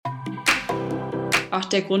auch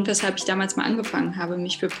der Grund, weshalb ich damals mal angefangen habe,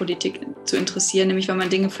 mich für Politik zu interessieren, nämlich weil man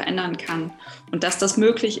Dinge verändern kann. Und dass das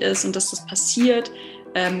möglich ist und dass das passiert,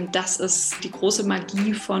 das ist die große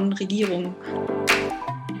Magie von Regierung.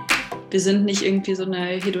 Wir sind nicht irgendwie so eine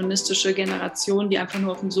hedonistische Generation, die einfach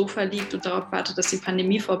nur auf dem Sofa liegt und darauf wartet, dass die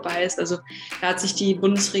Pandemie vorbei ist. Also da hat sich die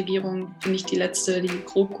Bundesregierung, finde ich die letzte, die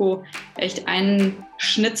GroKo, echt einen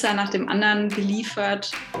Schnitzer nach dem anderen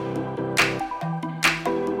geliefert.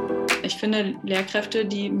 Ich finde Lehrkräfte,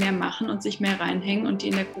 die mehr machen und sich mehr reinhängen und die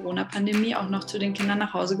in der Corona-Pandemie auch noch zu den Kindern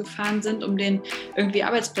nach Hause gefahren sind, um denen irgendwie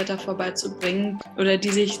Arbeitsblätter vorbeizubringen oder die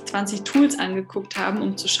sich 20 Tools angeguckt haben,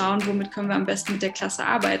 um zu schauen, womit können wir am besten mit der Klasse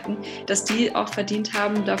arbeiten, dass die auch verdient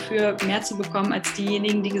haben, dafür mehr zu bekommen als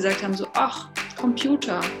diejenigen, die gesagt haben, so, ach,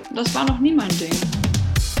 Computer, das war noch nie mein Ding.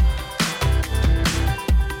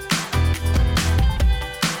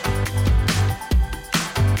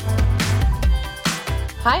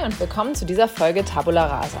 Hi und willkommen zu dieser Folge Tabula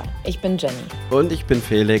Rasa. Ich bin Jenny. Und ich bin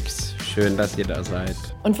Felix. Schön, dass ihr da seid.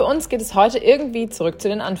 Und für uns geht es heute irgendwie zurück zu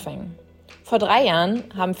den Anfängen. Vor 3 Jahren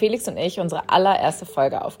haben Felix und ich unsere allererste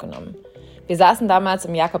Folge aufgenommen. Wir saßen damals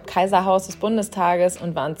im Jakob-Kaiser-Haus des Bundestages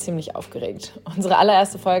und waren ziemlich aufgeregt. Unsere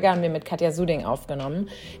allererste Folge haben wir mit Katja Suding aufgenommen,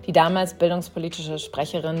 die damals bildungspolitische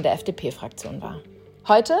Sprecherin der FDP-Fraktion war.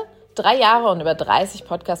 Heute, 3 Jahre und über 30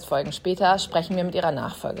 Podcast-Folgen später, sprechen wir mit ihrer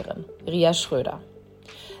Nachfolgerin, Ria Schröder.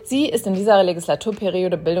 Sie ist in dieser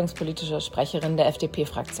Legislaturperiode bildungspolitische Sprecherin der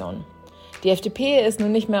FDP-Fraktion. Die FDP ist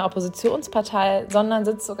nun nicht mehr Oppositionspartei, sondern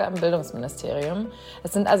sitzt sogar im Bildungsministerium.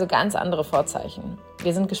 Es sind also ganz andere Vorzeichen.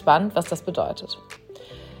 Wir sind gespannt, was das bedeutet.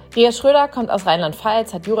 Ria Schröder kommt aus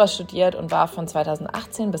Rheinland-Pfalz, hat Jura studiert und war von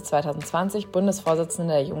 2018 bis 2020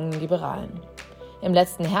 Bundesvorsitzende der Jungen Liberalen. Im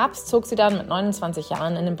letzten Herbst zog sie dann mit 29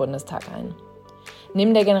 Jahren in den Bundestag ein.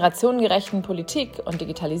 Neben der generationengerechten Politik und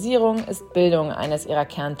Digitalisierung ist Bildung eines ihrer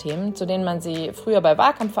Kernthemen, zu denen man sie früher bei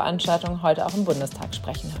Wahlkampfveranstaltungen, heute auch im Bundestag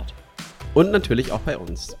sprechen hört. Und natürlich auch bei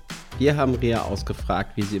uns. Wir haben Ria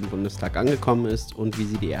ausgefragt, wie sie im Bundestag angekommen ist und wie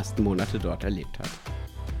sie die ersten Monate dort erlebt hat.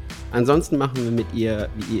 Ansonsten machen wir mit ihr,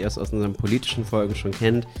 wie ihr es aus unseren politischen Folgen schon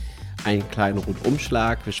kennt, einen kleinen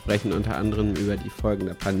Rundumschlag. Wir sprechen unter anderem über die Folgen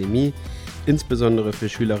der Pandemie, insbesondere für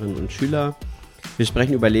Schülerinnen und Schüler. Wir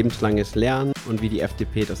sprechen über lebenslanges Lernen und wie die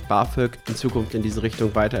FDP das BAföG in Zukunft in diese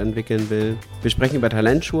Richtung weiterentwickeln will. Wir sprechen über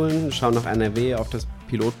Talentschulen, schauen nach NRW auf das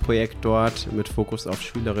Pilotprojekt dort mit Fokus auf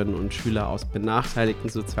Schülerinnen und Schüler aus benachteiligten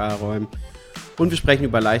Sozialräumen. Und wir sprechen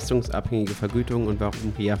über leistungsabhängige Vergütung und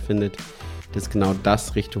warum Ria findet, dass genau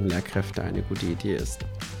das Richtung Lehrkräfte eine gute Idee ist.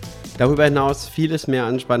 Darüber hinaus vieles mehr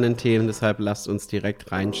an spannenden Themen, deshalb lasst uns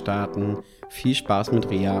direkt reinstarten. Viel Spaß mit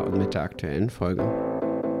Ria und mit der aktuellen Folge.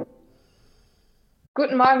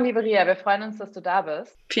 Guten Morgen, liebe Ria. Wir freuen uns, dass du da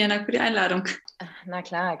bist. Vielen Dank für die Einladung. Na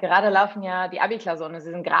klar, gerade laufen ja die Abi-Klausuren.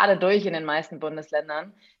 Sie sind gerade durch in den meisten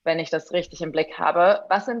Bundesländern, wenn ich das richtig im Blick habe.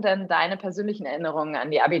 Was sind denn deine persönlichen Erinnerungen an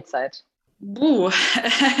die Abi-Zeit?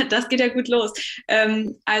 Das geht ja gut los.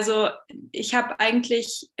 Also ich habe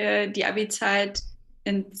eigentlich die Abi-Zeit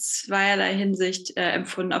in zweierlei Hinsicht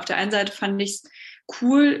empfunden. Auf der einen Seite fand ich es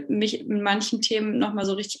cool, mich in manchen Themen nochmal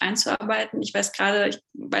so richtig einzuarbeiten. Ich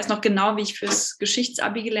weiß noch genau, wie ich fürs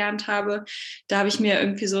Geschichtsabi gelernt habe. Da habe ich mir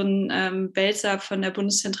irgendwie so einen Wälzer von der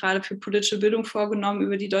Bundeszentrale für politische Bildung vorgenommen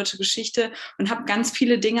über die deutsche Geschichte und habe ganz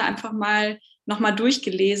viele Dinge einfach mal nochmal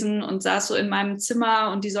durchgelesen und saß so in meinem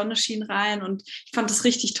Zimmer und die Sonne schien rein und ich fand das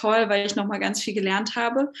richtig toll, weil ich nochmal ganz viel gelernt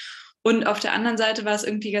habe. Und auf der anderen Seite war es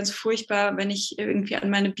irgendwie ganz furchtbar, wenn ich irgendwie an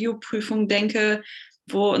meine Bioprüfung denke,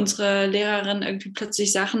 wo unsere Lehrerin irgendwie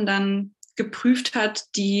plötzlich Sachen dann geprüft hat,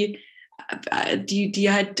 die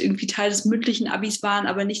halt irgendwie Teil des mündlichen Abis waren,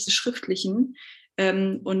 aber nicht des schriftlichen.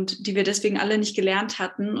 Und die wir deswegen alle nicht gelernt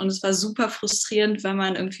hatten. Und es war super frustrierend, weil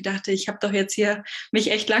man irgendwie dachte, ich habe doch jetzt hier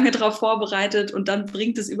mich echt lange drauf vorbereitet und dann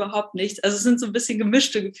bringt es überhaupt nichts. Also es sind so ein bisschen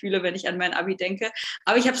gemischte Gefühle, wenn ich an mein Abi denke.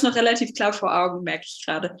 Aber ich habe es noch relativ klar vor Augen, merke ich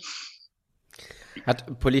gerade.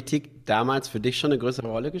 Hat Politik damals für dich schon eine größere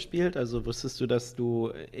Rolle gespielt? Also wusstest du, dass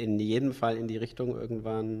du in jedem Fall in die Richtung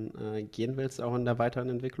irgendwann gehen willst, auch in der weiteren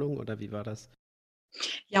Entwicklung? Oder wie war das?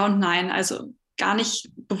 Ja und nein, also gar nicht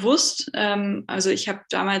bewusst. Also ich habe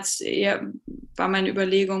damals war meine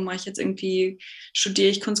Überlegung, studiere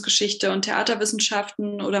ich Kunstgeschichte und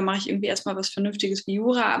Theaterwissenschaften oder mache ich irgendwie erstmal was Vernünftiges wie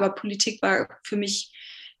Jura? Aber Politik war für mich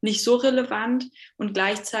nicht so relevant und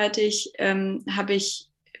gleichzeitig habe ich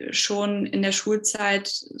schon in der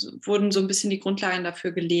Schulzeit wurden so ein bisschen die Grundlagen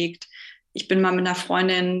dafür gelegt. Ich bin mal mit einer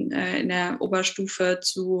Freundin in der Oberstufe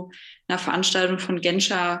zu einer Veranstaltung von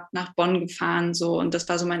Genscher nach Bonn gefahren, so, und das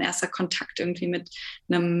war so mein erster Kontakt irgendwie mit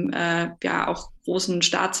einem auch großen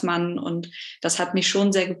Staatsmann und das hat mich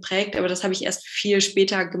schon sehr geprägt, aber das habe ich erst viel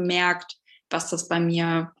später gemerkt, was das bei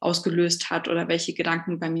mir ausgelöst hat oder welche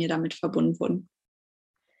Gedanken bei mir damit verbunden wurden.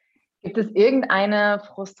 Gibt es irgendeine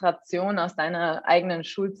Frustration aus deiner eigenen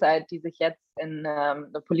Schulzeit, die sich jetzt in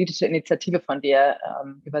eine politische Initiative von dir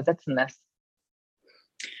übersetzen lässt?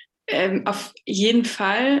 Auf jeden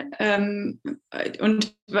Fall.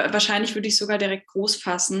 Und wahrscheinlich würde ich sogar direkt groß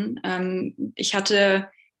fassen. Ich hatte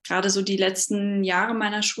gerade so die letzten Jahre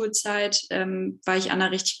meiner Schulzeit, war ich an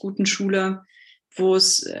einer richtig guten Schule, wo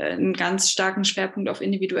es einen ganz starken Schwerpunkt auf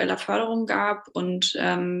individueller Förderung gab und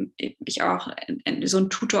ich auch so einen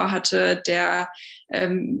Tutor hatte, der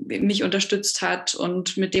mich unterstützt hat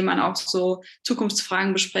und mit dem man auch so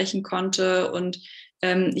Zukunftsfragen besprechen konnte. Und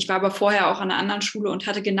ich war aber vorher auch an einer anderen Schule und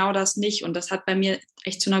hatte genau das nicht. Und das hat bei mir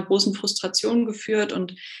echt zu einer großen Frustration geführt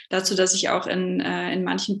und dazu, dass ich auch in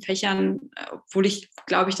manchen Fächern, obwohl ich,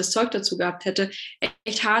 glaube ich, das Zeug dazu gehabt hätte,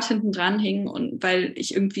 echt hart hinten dran hing. Und weil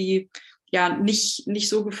ich irgendwie ja nicht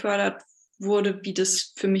so gefördert wurde, wie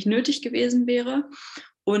das für mich nötig gewesen wäre.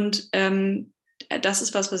 Und das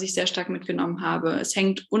ist was ich sehr stark mitgenommen habe. Es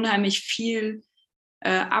hängt unheimlich viel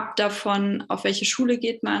ab davon, auf welche Schule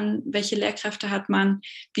geht man, welche Lehrkräfte hat man,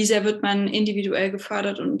 wie sehr wird man individuell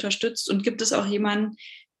gefördert und unterstützt und gibt es auch jemanden,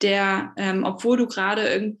 der, obwohl du gerade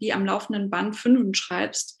irgendwie am laufenden Band Fünfen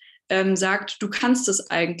schreibst, sagt, du kannst es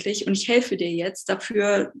eigentlich und ich helfe dir jetzt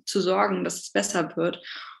dafür zu sorgen, dass es besser wird.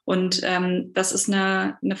 Und das ist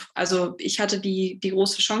also ich hatte die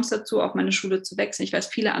große Chance dazu, auf meine Schule zu wechseln. Ich weiß,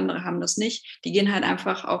 viele andere haben das nicht. Die gehen halt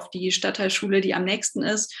einfach auf die Stadtteilschule, die am nächsten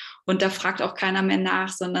ist. Und da fragt auch keiner mehr nach,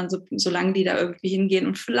 sondern solange die da irgendwie hingehen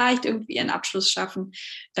und vielleicht irgendwie ihren Abschluss schaffen,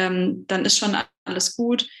 dann ist schon alles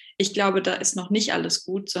gut. Ich glaube, da ist noch nicht alles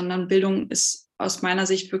gut, sondern Bildung ist aus meiner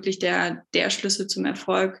Sicht wirklich der Schlüssel zum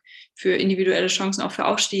Erfolg für individuelle Chancen, auch für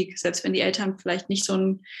Aufstieg. Selbst wenn die Eltern vielleicht nicht so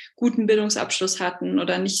einen guten Bildungsabschluss hatten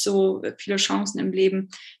oder nicht so viele Chancen im Leben,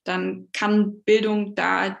 dann kann Bildung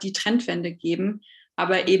da die Trendwende geben.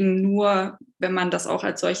 Aber eben nur, wenn man das auch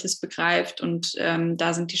als solches begreift. Und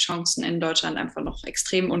da sind die Chancen in Deutschland einfach noch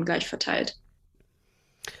extrem ungleich verteilt.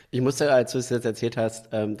 Ich musste, als du es jetzt erzählt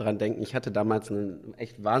hast, dran denken, ich hatte damals einen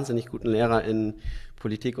echt wahnsinnig guten Lehrer in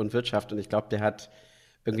Politik und Wirtschaft und ich glaube, der hat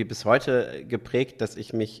irgendwie bis heute geprägt, dass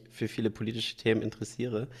ich mich für viele politische Themen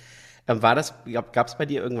interessiere. Gab es bei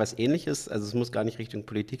dir irgendwas Ähnliches? Also es muss gar nicht Richtung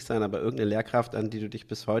Politik sein, aber irgendeine Lehrkraft, an die du dich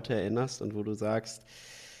bis heute erinnerst und wo du sagst,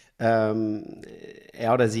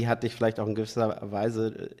 er oder sie hat dich vielleicht auch in gewisser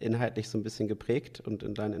Weise inhaltlich so ein bisschen geprägt und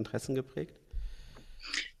in deinen Interessen geprägt?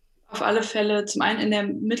 Auf alle Fälle, zum einen in der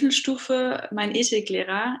Mittelstufe, mein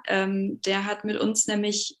Ethiklehrer, der hat mit uns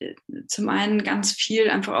nämlich zum einen ganz viel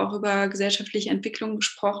einfach auch über gesellschaftliche Entwicklung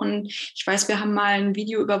gesprochen. Ich weiß, wir haben mal ein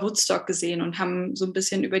Video über Woodstock gesehen und haben so ein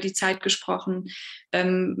bisschen über die Zeit gesprochen.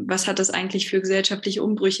 Was hat das eigentlich für gesellschaftliche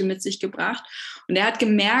Umbrüche mit sich gebracht? Und er hat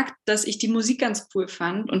gemerkt, dass ich die Musik ganz cool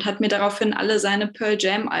fand und hat mir daraufhin alle seine Pearl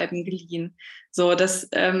Jam Alben geliehen. So, das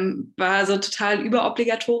war so total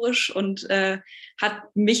überobligatorisch und hat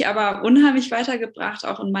mich aber unheimlich weitergebracht,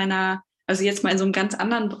 auch in meiner, also jetzt mal in so einem ganz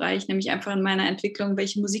anderen Bereich, nämlich einfach in meiner Entwicklung,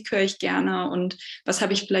 welche Musik höre ich gerne und was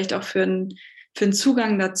habe ich vielleicht auch für einen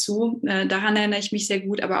Zugang dazu. Daran erinnere ich mich sehr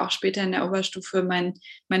gut, aber auch später in der Oberstufe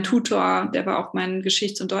mein Tutor, der war auch mein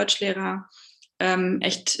Geschichts- und Deutschlehrer.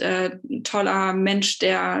 Echt toller Mensch,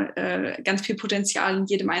 der ganz viel Potenzial in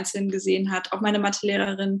jedem Einzelnen gesehen hat. Auch meine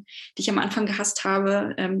Mathelehrerin, die ich am Anfang gehasst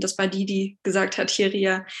habe, das war die gesagt hat, hier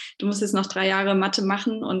Ria, du musst jetzt noch 3 Jahre Mathe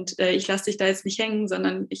machen und ich lasse dich da jetzt nicht hängen,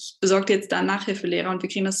 sondern ich besorge dir jetzt da einen Nachhilfelehrer und wir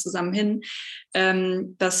kriegen das zusammen hin.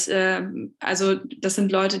 Also das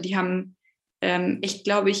sind Leute, die haben ich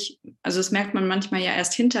glaube, also das merkt man manchmal ja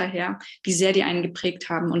erst hinterher, wie sehr die einen geprägt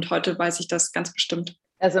haben. Und heute weiß ich das ganz bestimmt.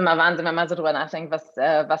 Das ist immer Wahnsinn, wenn man so drüber nachdenkt, was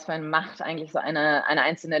für eine Macht eigentlich so eine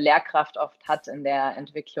einzelne Lehrkraft oft hat in der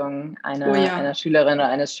Entwicklung einer Schülerin oder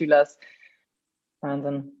eines Schülers.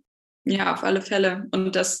 Wahnsinn. Ja, auf alle Fälle.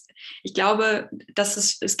 Und ich glaube,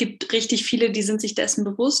 es gibt richtig viele, die sind sich dessen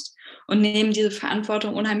bewusst und nehmen diese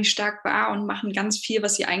Verantwortung unheimlich stark wahr und machen ganz viel,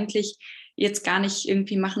 was sie eigentlich jetzt gar nicht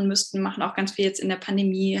irgendwie machen müssten, machen auch ganz viel jetzt in der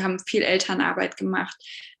Pandemie, haben viel Elternarbeit gemacht,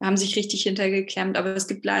 haben sich richtig hintergeklemmt. Aber es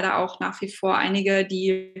gibt leider auch nach wie vor einige,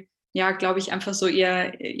 die, ja, glaube ich, einfach so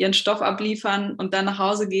ihren Stoff abliefern und dann nach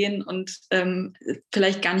Hause gehen und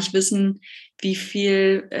vielleicht gar nicht wissen, wie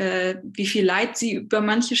viel Leid sie über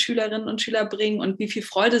manche Schülerinnen und Schüler bringen und wie viel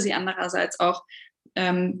Freude sie andererseits auch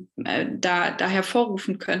da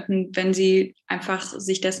hervorrufen könnten, wenn sie einfach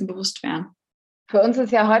sich dessen bewusst wären. Für uns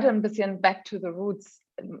ist ja heute ein bisschen Back to the Roots.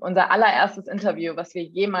 Unser allererstes Interview, was wir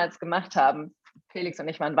jemals gemacht haben, Felix und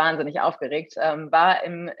ich waren wahnsinnig aufgeregt, war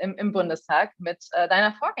im Bundestag mit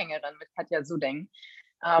deiner Vorgängerin, mit Katja Suding.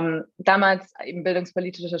 Damals eben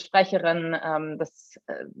bildungspolitische Sprecherin,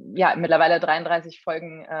 mittlerweile 33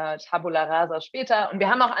 Folgen Tabula Rasa später. Und wir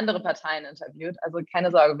haben auch andere Parteien interviewt. Also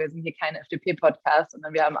keine Sorge, wir sind hier kein FDP-Podcast,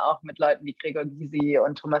 sondern wir haben auch mit Leuten wie Gregor Gysi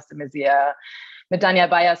und Thomas de Maizière, mit Danja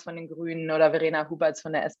Bayers von den Grünen oder Verena Huberts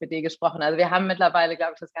von der SPD gesprochen. Also wir haben mittlerweile,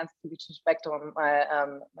 glaube ich, das ganze politische Spektrum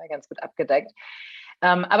mal ganz gut abgedeckt.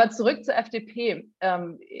 Aber zurück zur FDP.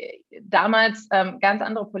 Damals ganz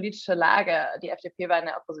andere politische Lage. Die FDP war in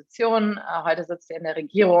der Opposition, heute sitzt sie in der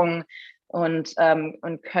Regierung und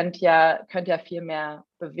könnt ja viel mehr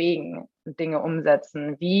bewegen und Dinge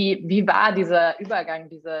umsetzen. Wie war dieser Übergang,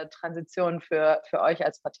 diese Transition für euch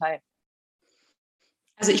als Partei?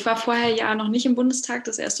 Also ich war vorher ja noch nicht im Bundestag,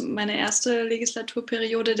 das ist meine erste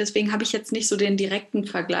Legislaturperiode, deswegen habe ich jetzt nicht so den direkten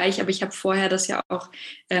Vergleich, aber ich habe vorher das ja auch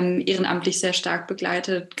ehrenamtlich sehr stark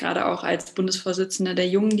begleitet, gerade auch als Bundesvorsitzende der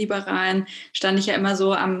Jungen Liberalen stand ich ja immer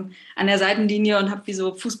so an der Seitenlinie und habe wie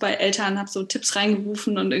so Fußballeltern, habe so Tipps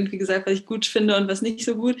reingerufen und irgendwie gesagt, was ich gut finde und was nicht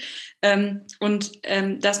so gut.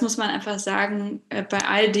 Das muss man einfach sagen, bei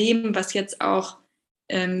all dem, was jetzt auch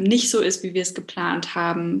nicht so ist, wie wir es geplant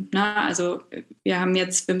haben. Ne? Also wir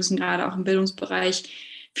müssen gerade auch im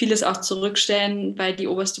Bildungsbereich vieles auch zurückstellen, weil die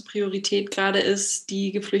oberste Priorität gerade ist,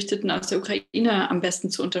 die Geflüchteten aus der Ukraine am besten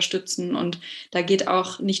zu unterstützen. Und da geht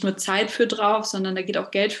auch nicht nur Zeit für drauf, sondern da geht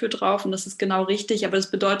auch Geld für drauf. Und das ist genau richtig. Aber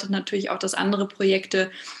das bedeutet natürlich auch, dass andere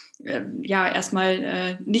Projekte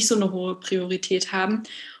erstmal nicht so eine hohe Priorität haben.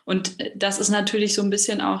 Und das ist natürlich so ein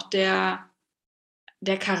bisschen auch der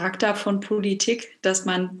Charakter von Politik, dass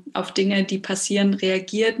man auf Dinge, die passieren,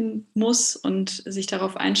 reagieren muss und sich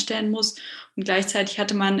darauf einstellen muss. Und gleichzeitig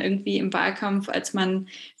hatte man irgendwie im Wahlkampf, als man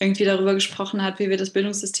irgendwie darüber gesprochen hat, wie wir das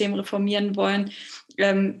Bildungssystem reformieren wollen,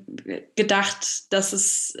 gedacht, dass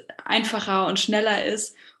es einfacher und schneller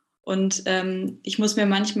ist. Und ich muss mir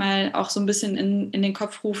manchmal auch so ein bisschen in den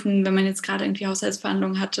Kopf rufen, wenn man jetzt gerade irgendwie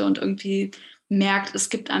Haushaltsverhandlungen hatte und irgendwie merkt, es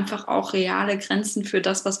gibt einfach auch reale Grenzen für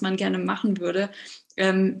das, was man gerne machen würde,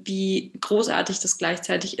 wie großartig das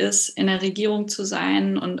gleichzeitig ist, in der Regierung zu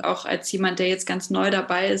sein und auch als jemand, der jetzt ganz neu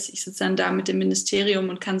dabei ist. Ich sitze dann da mit dem Ministerium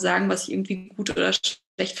und kann sagen, was ich irgendwie gut oder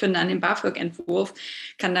schlecht finde an dem BAföG-Entwurf,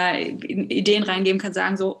 kann da Ideen reingeben, kann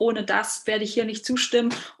sagen, so ohne das werde ich hier nicht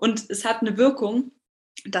zustimmen und es hat eine Wirkung.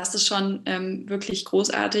 Das ist schon wirklich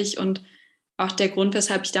großartig und auch der Grund,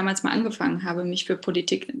 weshalb ich damals mal angefangen habe, mich für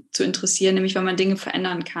Politik zu interessieren, nämlich weil man Dinge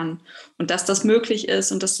verändern kann. Und dass das möglich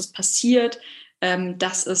ist und dass das passiert,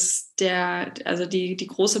 das ist die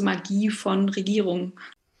große Magie von Regierung.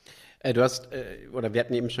 Du hast, oder wir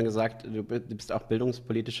hatten eben schon gesagt, du bist auch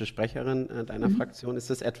bildungspolitische Sprecherin deiner Fraktion. Ist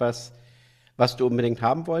das etwas, was du unbedingt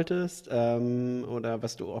haben wolltest oder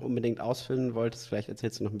was du auch unbedingt ausfüllen wolltest? Vielleicht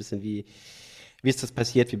erzählst du noch ein bisschen, wie ist das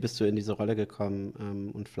passiert, wie bist du in diese Rolle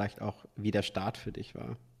gekommen und vielleicht auch, wie der Start für dich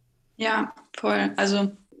war? Ja, voll.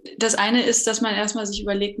 Also das eine ist, dass man erstmal sich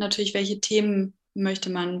überlegt, natürlich, welche Themen möchte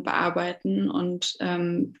man bearbeiten. Und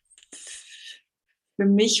für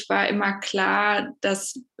mich war immer klar,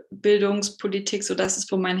 dass Bildungspolitik so das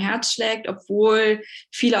ist, wo mein Herz schlägt, obwohl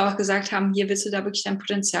viele auch gesagt haben, hier willst du da wirklich dein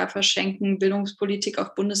Potenzial verschenken, Bildungspolitik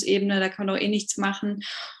auf Bundesebene, da kann man doch eh nichts machen.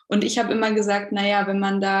 Und ich habe immer gesagt, naja, wenn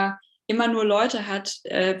man da immer nur Leute hat,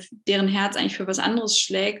 deren Herz eigentlich für was anderes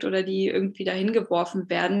schlägt oder die irgendwie dahin geworfen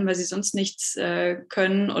werden, weil sie sonst nichts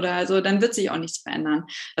können oder so, dann wird sich auch nichts verändern.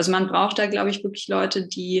 Also man braucht da, glaube ich, wirklich Leute,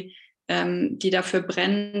 die dafür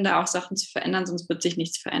brennen, da auch Sachen zu verändern, sonst wird sich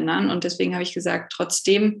nichts verändern. Und deswegen habe ich gesagt,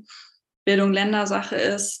 trotzdem Bildung Ländersache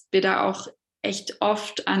ist, wir da auch echt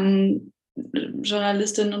oft an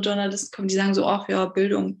Journalistinnen und Journalisten kommen, die sagen so, ach ja,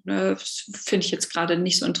 Bildung finde ich jetzt gerade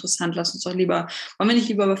nicht so interessant, wollen wir nicht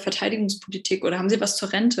lieber über Verteidigungspolitik oder haben Sie was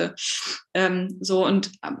zur Rente?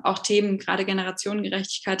 Und auch Themen, gerade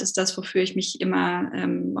Generationengerechtigkeit ist das, wofür ich mich immer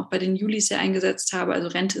auch bei den Julis sehr eingesetzt habe. Also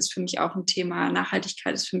Rente ist für mich auch ein Thema,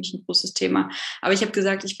 Nachhaltigkeit ist für mich ein großes Thema. Aber ich habe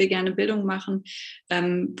gesagt, ich will gerne Bildung machen,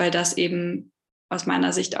 weil das eben aus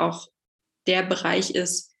meiner Sicht auch der Bereich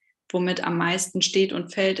ist, womit am meisten steht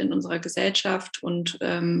und fällt in unserer Gesellschaft und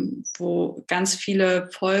wo ganz viele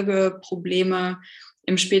Folgeprobleme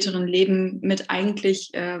im späteren Leben mit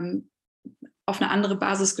eigentlich auf eine andere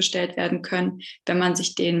Basis gestellt werden können, wenn man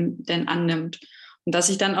sich denen denn annimmt. Und dass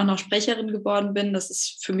ich dann auch noch Sprecherin geworden bin, das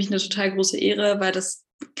ist für mich eine total große Ehre, weil das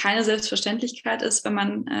keine Selbstverständlichkeit ist, wenn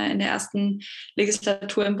man in der ersten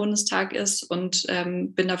Legislatur im Bundestag ist und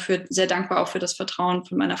bin dafür sehr dankbar auch für das Vertrauen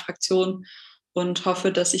von meiner Fraktion und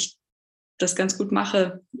hoffe, dass ich das ganz gut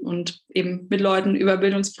mache und eben mit Leuten über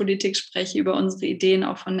Bildungspolitik spreche, über unsere Ideen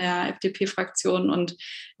auch von der FDP-Fraktion und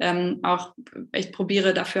auch echt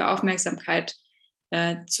probiere, dafür Aufmerksamkeit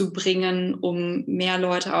zu bringen, um mehr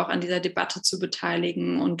Leute auch an dieser Debatte zu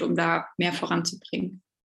beteiligen und um da mehr voranzubringen.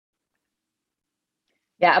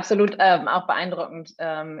 Ja, absolut, auch beeindruckend,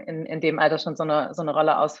 in dem Alter schon so eine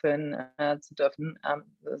Rolle ausfüllen zu dürfen.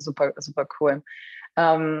 Super, super cool.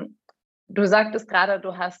 Du sagtest gerade,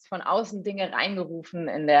 du hast von außen Dinge reingerufen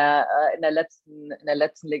in der letzten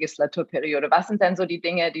Legislaturperiode. Was sind denn so die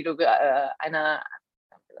Dinge, die du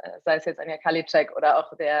sei es jetzt Anja Karliczek oder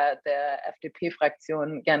auch der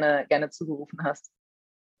FDP-Fraktion gerne zugerufen hast?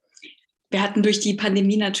 Wir hatten durch die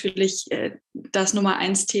Pandemie natürlich das Nummer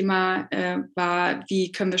 1 Thema war,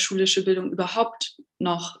 wie können wir schulische Bildung überhaupt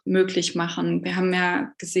noch möglich machen. Wir haben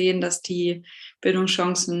ja gesehen, dass die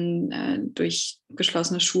Bildungschancen durch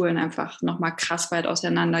geschlossene Schulen einfach nochmal krass weit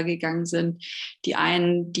auseinandergegangen sind. Die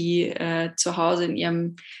einen, die zu Hause in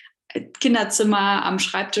ihrem Kinderzimmer am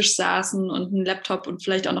Schreibtisch saßen und einen Laptop und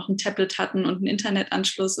vielleicht auch noch ein Tablet hatten und einen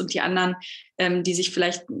Internetanschluss, und die anderen, die sich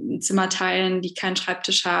vielleicht ein Zimmer teilen, die keinen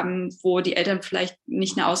Schreibtisch haben, wo die Eltern vielleicht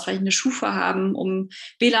nicht eine ausreichende Schufa haben, um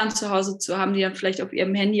WLAN zu Hause zu haben, die dann vielleicht auf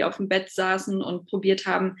ihrem Handy auf dem Bett saßen und probiert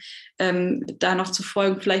haben, da noch zu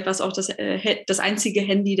folgen. Vielleicht war es auch das einzige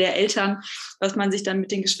Handy der Eltern, was man sich dann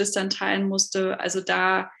mit den Geschwistern teilen musste. Also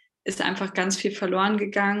da ist einfach ganz viel verloren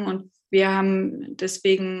gegangen, und wir haben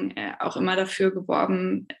deswegen auch immer dafür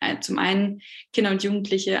geworben, zum einen Kinder und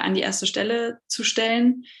Jugendliche an die erste Stelle zu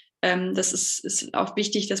stellen. Das ist auch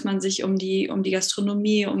wichtig, dass man sich um die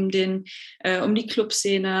Gastronomie, um die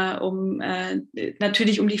Clubszene,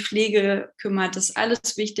 natürlich um die Pflege kümmert. Das ist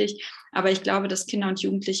alles wichtig. Aber ich glaube, dass Kinder und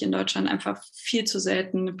Jugendliche in Deutschland einfach viel zu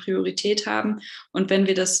selten eine Priorität haben. Und wenn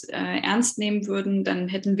wir das ernst nehmen würden, dann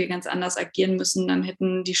hätten wir ganz anders agieren müssen. Dann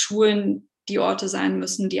hätten die Schulen die Orte sein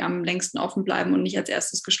müssen, die am längsten offen bleiben und nicht als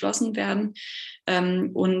erstes geschlossen werden.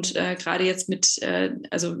 Und gerade jetzt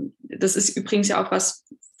also das ist übrigens ja auch was,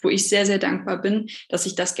 wo ich sehr, sehr dankbar bin, dass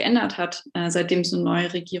sich das geändert hat, seitdem es eine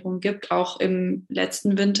neue Regierung gibt. Auch im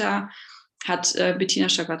letzten Winter hat Bettina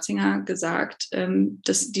Stark-Watzinger gesagt,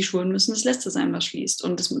 dass die Schulen müssen das Letzte sein, was schließt.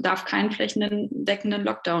 Und es darf keinen flächendeckenden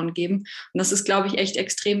Lockdown geben. Und das ist, glaube ich, echt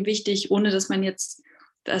extrem wichtig, ohne dass man jetzt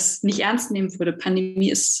das nicht ernst nehmen würde.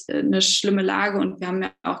 Pandemie ist eine schlimme Lage, und wir haben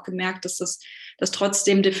ja auch gemerkt, dass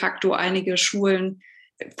trotzdem de facto einige Schulen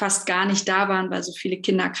fast gar nicht da waren, weil so viele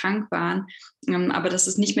Kinder krank waren. Aber dass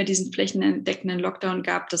es nicht mehr diesen flächendeckenden Lockdown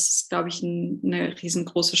gab, das ist, glaube ich, eine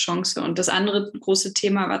riesengroße Chance. Und das andere große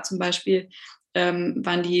Thema war zum Beispiel,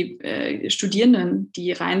 waren die Studierenden,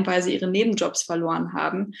 die reihenweise ihre Nebenjobs verloren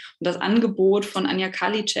haben. Und das Angebot von Anja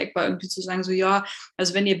Karliczek war irgendwie zu sagen, so ja,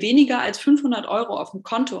 also wenn ihr weniger als 500 Euro auf dem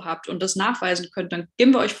Konto habt und das nachweisen könnt, dann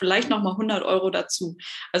geben wir euch vielleicht nochmal 100 Euro dazu.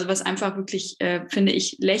 Also was einfach wirklich, finde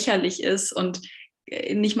ich, lächerlich ist und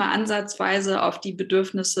nicht mal ansatzweise auf die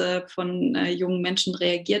Bedürfnisse von jungen Menschen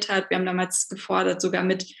reagiert hat. Wir haben damals gefordert, sogar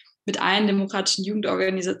mit allen demokratischen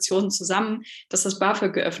Jugendorganisationen zusammen, dass das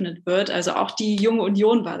BAföG geöffnet wird. Also auch die Junge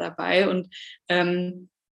Union war dabei, und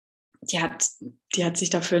die hat sich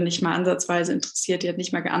dafür nicht mal ansatzweise interessiert, die hat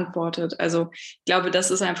nicht mal geantwortet. Also ich glaube,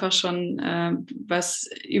 das ist einfach schon was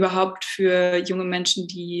überhaupt für junge Menschen,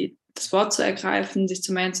 die das Wort zu ergreifen, sich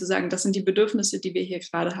zu melden, zu sagen, das sind die Bedürfnisse, die wir hier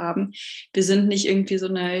gerade haben. Wir sind nicht irgendwie so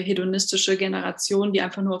eine hedonistische Generation, die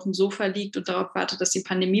einfach nur auf dem Sofa liegt und darauf wartet, dass die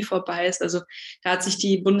Pandemie vorbei ist. Also da hat sich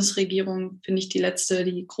die Bundesregierung, finde ich,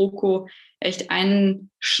 die GroKo, echt einen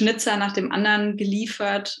Schnitzer nach dem anderen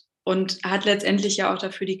geliefert und hat letztendlich ja auch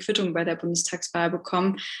dafür die Quittung bei der Bundestagswahl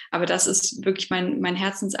bekommen. Aber das ist wirklich mein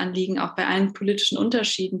Herzensanliegen, auch bei allen politischen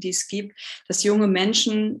Unterschieden, die es gibt, dass junge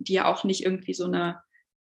Menschen, die ja auch nicht irgendwie so eine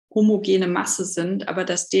homogene Masse sind, aber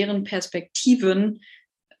dass deren Perspektiven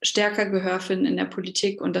stärker Gehör finden in der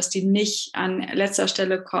Politik und dass die nicht an letzter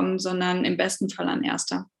Stelle kommen, sondern im besten Fall an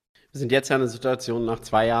erster. Wir sind jetzt ja in einer Situation nach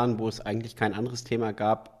 2 Jahren, wo es eigentlich kein anderes Thema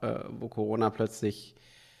gab, wo Corona plötzlich,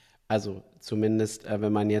 also zumindest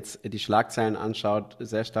wenn man jetzt die Schlagzeilen anschaut,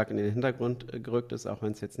 sehr stark in den Hintergrund gerückt ist, auch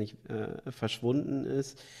wenn es jetzt nicht verschwunden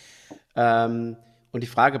ist. Und die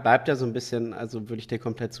Frage bleibt ja so ein bisschen, also würde ich dir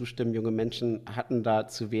komplett zustimmen, junge Menschen hatten da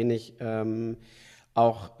zu wenig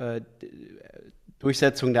auch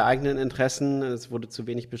Durchsetzung der eigenen Interessen, es wurde zu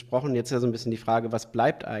wenig besprochen. Jetzt ist ja so ein bisschen die Frage, was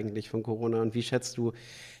bleibt eigentlich von Corona und wie schätzt du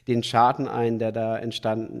den Schaden ein, der da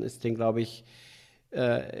entstanden ist, den, glaube ich,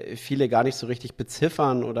 viele gar nicht so richtig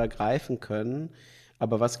beziffern oder greifen können.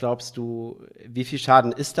 Aber was glaubst du, wie viel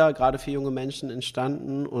Schaden ist da gerade für junge Menschen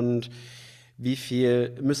entstanden und wie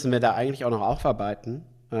viel müssen wir da eigentlich auch noch aufarbeiten,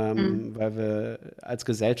 weil wir als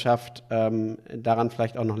Gesellschaft daran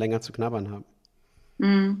vielleicht auch noch länger zu knabbern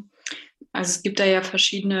haben? Also es gibt da ja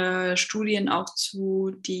verschiedene Studien auch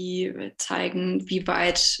zu, die zeigen, wie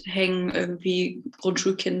weit hängen irgendwie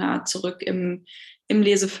Grundschulkinder zurück im im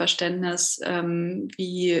Leseverständnis,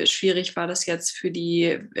 wie schwierig war das jetzt für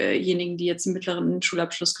diejenigen, die jetzt einen mittleren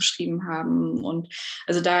Schulabschluss geschrieben haben. Und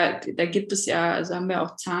also da gibt es ja, also haben wir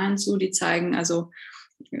auch Zahlen zu, die zeigen, also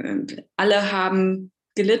alle haben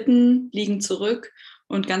gelitten, liegen zurück.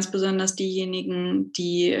 Und ganz besonders diejenigen,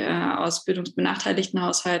 die aus bildungsbenachteiligten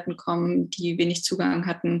Haushalten kommen, die wenig Zugang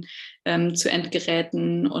hatten zu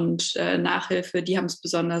Endgeräten und Nachhilfe, die haben es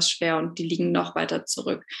besonders schwer und die liegen noch weiter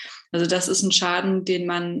zurück. Also das ist ein Schaden,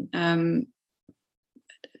 den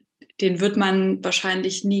wird man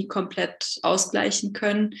wahrscheinlich nie komplett ausgleichen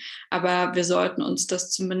können. Aber wir sollten uns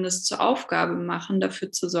das zumindest zur Aufgabe machen,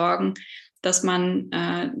 dafür zu sorgen, dass man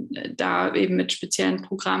da eben mit speziellen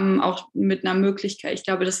Programmen auch mit einer Möglichkeit, ich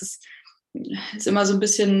glaube, das ist immer so ein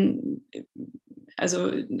bisschen, also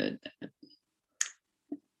ein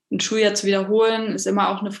Schuljahr zu wiederholen, ist immer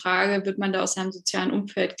auch eine Frage, wird man da aus seinem sozialen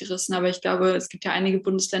Umfeld gerissen? Aber ich glaube, es gibt ja einige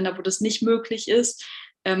Bundesländer, wo das nicht möglich ist,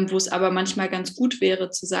 wo es aber manchmal ganz gut wäre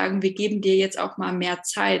zu sagen, wir geben dir jetzt auch mal mehr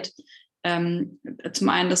Zeit, zum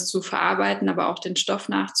einen das zu verarbeiten, aber auch den Stoff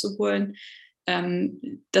nachzuholen.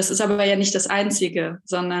 Das ist aber ja nicht das Einzige,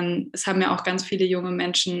 sondern es haben ja auch ganz viele junge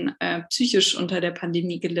Menschen psychisch unter der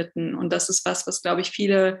Pandemie gelitten. Und das ist was, glaube ich,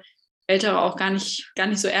 viele Ältere auch gar nicht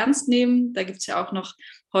so ernst nehmen. Da gibt es ja auch noch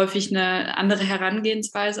häufig eine andere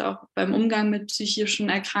Herangehensweise, auch beim Umgang mit psychischen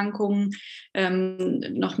Erkrankungen,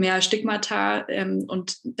 noch mehr Stigmata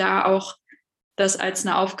und da auch das als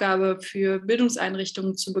eine Aufgabe für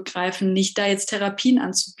Bildungseinrichtungen zu begreifen, nicht da jetzt Therapien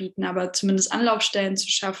anzubieten, aber zumindest Anlaufstellen zu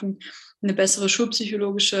schaffen, eine bessere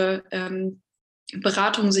schulpsychologische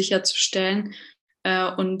Beratung sicherzustellen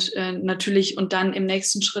und natürlich und dann im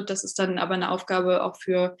nächsten Schritt, das ist dann aber eine Aufgabe auch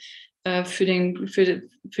für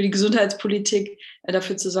die Gesundheitspolitik,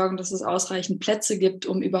 dafür zu sorgen, dass es ausreichend Plätze gibt,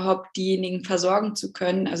 um überhaupt diejenigen versorgen zu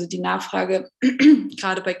können. Also die Nachfrage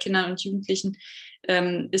gerade bei Kindern und Jugendlichen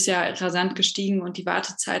ist ja rasant gestiegen und die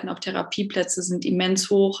Wartezeiten auf Therapieplätze sind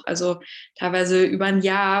immens hoch, also teilweise über ein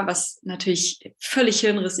Jahr, was natürlich völlig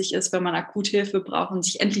hirnrissig ist, wenn man akut Hilfe braucht und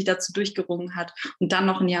sich endlich dazu durchgerungen hat und dann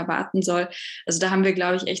noch ein Jahr warten soll. Also da haben wir,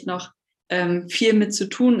 glaube ich, echt noch viel mit zu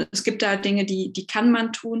tun. Es gibt da Dinge, die kann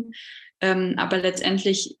man tun, aber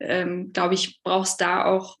letztendlich, glaube ich,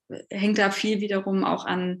 hängt da viel wiederum auch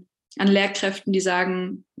an Lehrkräften, die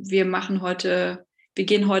sagen, wir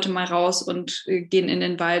gehen heute mal raus und gehen in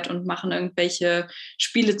den Wald und machen irgendwelche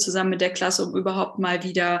Spiele zusammen mit der Klasse, um überhaupt mal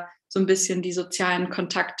wieder so ein bisschen die sozialen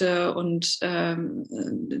Kontakte und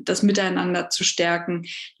das Miteinander zu stärken.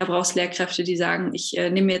 Da braucht es Lehrkräfte, die sagen, ich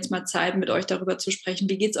nehme mir jetzt mal Zeit, mit euch darüber zu sprechen.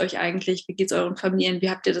 Wie geht es euch eigentlich? Wie geht es euren Familien? Wie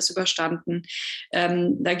habt ihr das überstanden?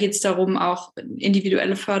 Da geht es darum, auch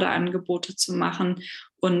individuelle Förderangebote zu machen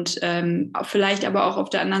und vielleicht aber auch auf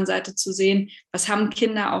der anderen Seite zu sehen, was haben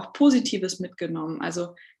Kinder auch Positives mitgenommen.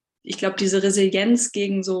 Also ich glaube, diese Resilienz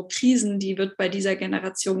gegen so Krisen, die wird bei dieser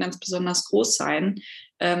Generation ganz besonders groß sein.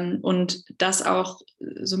 Und das auch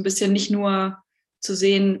so ein bisschen nicht nur zu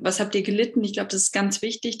sehen, was habt ihr gelitten? Ich glaube, das ist ganz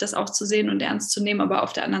wichtig, das auch zu sehen und ernst zu nehmen, aber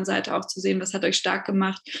auf der anderen Seite auch zu sehen, was hat euch stark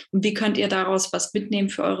gemacht und wie könnt ihr daraus was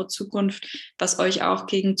mitnehmen für eure Zukunft, was euch auch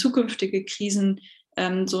gegen zukünftige Krisen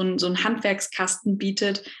so ein Handwerkskasten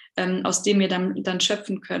bietet, aus dem ihr dann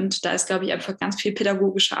schöpfen könnt. Da ist, glaube ich, einfach ganz viel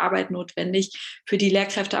pädagogische Arbeit notwendig, für die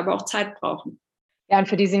Lehrkräfte aber auch Zeit brauchen. Ja, und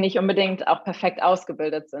für die sie nicht unbedingt auch perfekt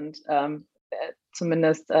ausgebildet sind.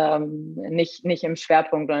 Zumindest nicht im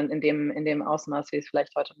Schwerpunkt und in dem Ausmaß, wie es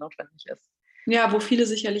vielleicht heute notwendig ist. Ja, wo viele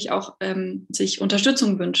sicherlich auch sich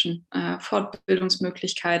Unterstützung wünschen,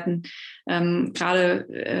 Fortbildungsmöglichkeiten,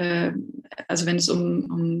 gerade also wenn es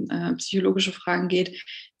um psychologische Fragen geht,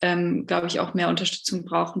 glaube ich auch mehr Unterstützung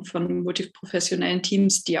brauchen von multiprofessionellen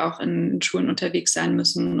Teams, die auch in Schulen unterwegs sein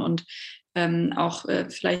müssen und auch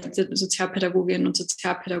vielleicht Sozialpädagoginnen und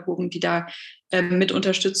Sozialpädagogen, die da mit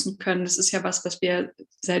unterstützen können. Das ist ja was wir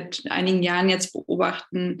seit einigen Jahren jetzt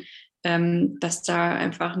beobachten, dass da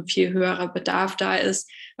einfach ein viel höherer Bedarf da ist.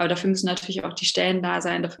 Aber dafür müssen natürlich auch die Stellen da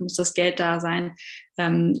sein, dafür muss das Geld da sein.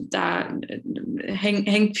 Da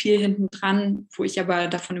hängt viel hinten dran, wo ich aber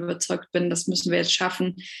davon überzeugt bin, das müssen wir jetzt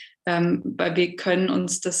schaffen, weil wir können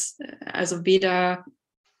uns das also weder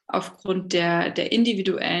aufgrund der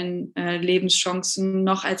individuellen Lebenschancen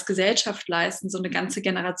noch als Gesellschaft leisten, so eine ganze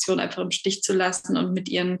Generation einfach im Stich zu lassen und mit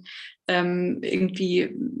ihrem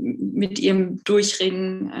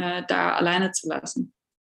Durchringen da alleine zu lassen.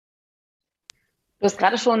 Du hast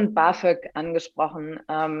gerade schon BAföG angesprochen.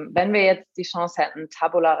 Wenn wir jetzt die Chance hätten,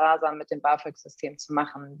 Tabula Rasa mit dem BAföG-System zu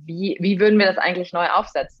machen, wie würden wir das eigentlich neu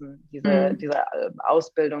aufsetzen, diese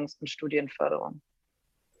Ausbildungs- und Studienförderung?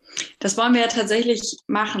 Das wollen wir ja tatsächlich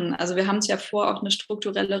machen. Also wir haben es ja vor, auch eine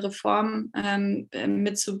strukturelle Reform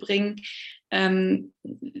mitzubringen.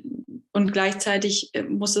 Und gleichzeitig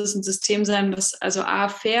muss es ein System sein, was also A,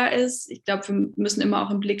 fair ist. Ich glaube, wir müssen immer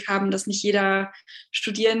auch im Blick haben, dass nicht jeder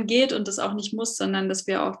studieren geht und das auch nicht muss, sondern dass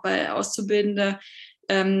wir auch bei Auszubildende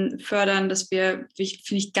fördern, dass wir, finde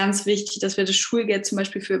ich ganz wichtig, dass wir das Schulgeld zum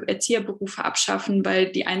Beispiel für Erzieherberufe abschaffen,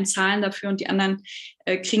 weil die einen zahlen dafür und die anderen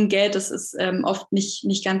kriegen Geld. Das ist oft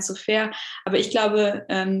nicht ganz so fair. Aber ich glaube,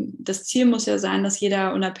 das Ziel muss ja sein, dass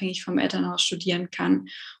jeder unabhängig vom Elternhaus studieren kann.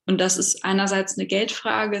 Und das ist einerseits eine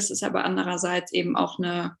Geldfrage, es ist aber andererseits eben auch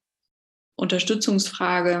eine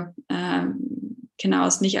Unterstützungsfrage. Kinder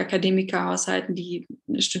aus Nicht-Akademiker-Haushalten, die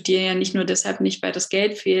studieren ja nicht nur deshalb nicht, weil das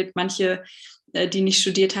Geld fehlt. Manche, die nicht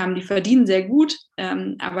studiert haben, die verdienen sehr gut,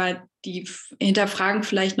 aber die hinterfragen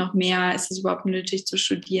vielleicht noch mehr, ist es überhaupt nötig zu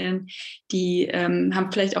studieren? Die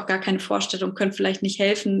haben vielleicht auch gar keine Vorstellung, können vielleicht nicht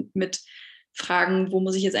helfen mit Fragen, wo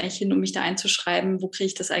muss ich jetzt eigentlich hin, um mich da einzuschreiben? Wo kriege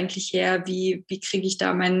ich das eigentlich her? Wie kriege ich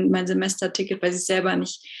da mein Semesterticket, weil sie es selber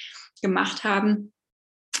nicht gemacht haben?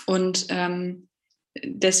 Und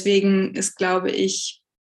deswegen ist, glaube ich,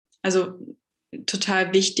 also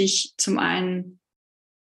total wichtig, zum einen,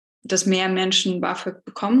 dass mehr Menschen BAföG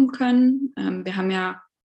bekommen können. Wir haben ja,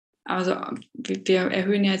 also wir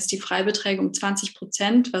erhöhen ja jetzt die Freibeträge um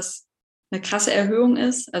 20%, was eine krasse Erhöhung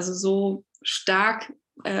ist. Also so stark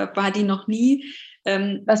war die noch nie.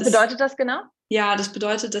 Was bedeutet das genau? Ja, das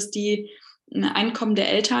bedeutet, dass die Einkommen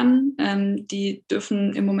der Eltern, die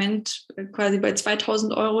dürfen im Moment quasi bei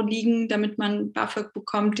 2.000 Euro liegen, damit man BAföG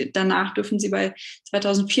bekommt. Danach dürfen sie bei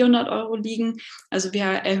 2.400 Euro liegen. Also wir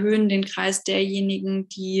erhöhen den Kreis derjenigen,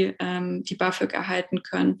 die die BAföG erhalten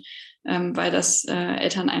können, weil das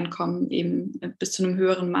Elterneinkommen eben bis zu einem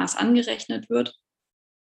höheren Maß angerechnet wird.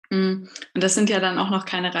 Und das sind ja dann auch noch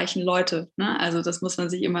keine reichen Leute, ne? Also das muss man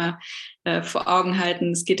sich immer vor Augen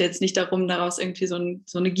halten. Es geht jetzt nicht darum, daraus irgendwie so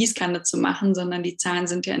eine Gießkanne zu machen, sondern die Zahlen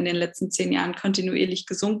sind ja in den letzten 10 Jahren kontinuierlich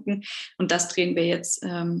gesunken und das drehen wir jetzt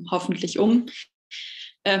hoffentlich um.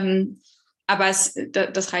 Aber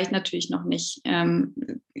das reicht natürlich noch nicht.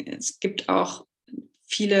 Es gibt auch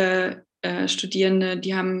viele Studierende,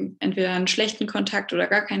 die haben entweder einen schlechten Kontakt oder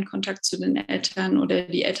gar keinen Kontakt zu den Eltern oder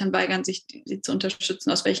die Eltern weigern sich, sie zu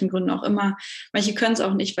unterstützen, aus welchen Gründen auch immer. Manche können es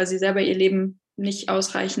auch nicht, weil sie selber ihr Leben nicht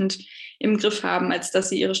ausreichend im Griff haben, als dass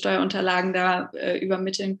sie ihre Steuerunterlagen da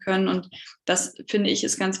übermitteln können. Und das, finde ich,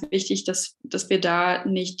 ist ganz wichtig, dass wir da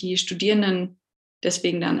nicht die Studierenden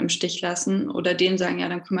deswegen dann im Stich lassen oder denen sagen, ja,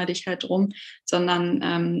 dann kümmere dich halt drum,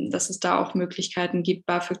 sondern dass es da auch Möglichkeiten gibt,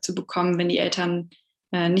 BAföG zu bekommen, wenn die Eltern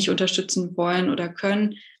nicht unterstützen wollen oder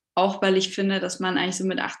können. Auch weil ich finde, dass man eigentlich so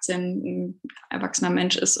mit 18 ein erwachsener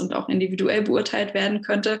Mensch ist und auch individuell beurteilt werden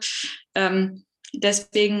könnte.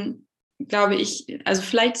 Deswegen glaube ich, also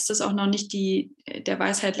vielleicht ist das auch noch nicht der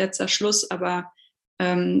Weisheit letzter Schluss, aber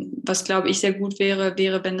was, glaube ich, sehr gut wäre,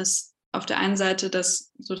 wenn es auf der einen Seite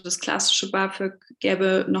das klassische BAföG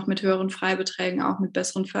gäbe, noch mit höheren Freibeträgen, auch mit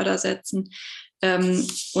besseren Fördersätzen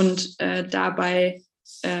und dabei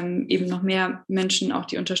eben noch mehr Menschen auch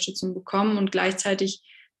die Unterstützung bekommen und gleichzeitig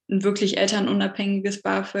ein wirklich elternunabhängiges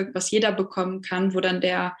BAföG, was jeder bekommen kann, wo dann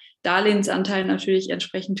der Darlehensanteil natürlich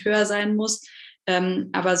entsprechend höher sein muss,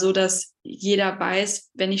 aber so, dass jeder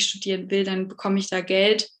weiß, wenn ich studieren will, dann bekomme ich da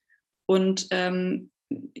Geld und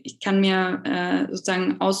ich kann mir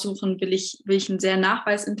sozusagen aussuchen, will ich ein sehr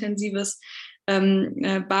nachweisintensives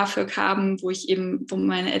BAföG haben, wo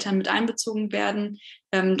meine Eltern mit einbezogen werden,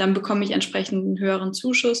 dann bekomme ich entsprechend einen höheren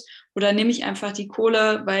Zuschuss oder nehme ich einfach die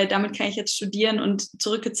Kohle, weil damit kann ich jetzt studieren und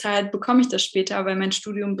zurückgezahlt bekomme ich das später, weil mein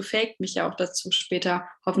Studium befähigt mich ja auch dazu, später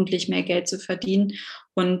hoffentlich mehr Geld zu verdienen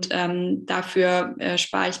und dafür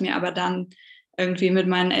spare ich mir aber dann irgendwie mit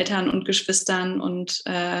meinen Eltern und Geschwistern und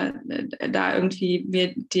da irgendwie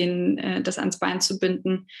mir das ans Bein zu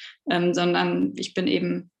binden, sondern ich bin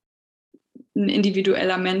eben ein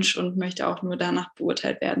individueller Mensch und möchte auch nur danach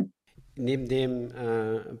beurteilt werden. Neben dem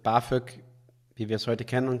BAföG, wie wir es heute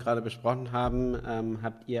kennen und gerade besprochen haben,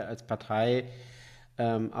 habt ihr als Partei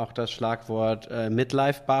auch das Schlagwort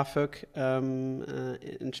Midlife BAföG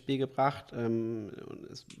ins Spiel gebracht.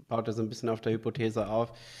 Es baut ja so ein bisschen auf der Hypothese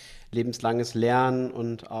auf, lebenslanges Lernen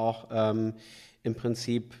und auch im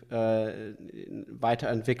Prinzip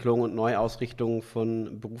Weiterentwicklung und Neuausrichtung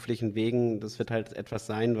von beruflichen Wegen. Das wird halt etwas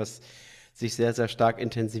sein, was sich sehr, sehr stark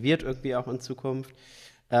intensiviert irgendwie auch in Zukunft.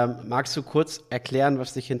 Magst du kurz erklären,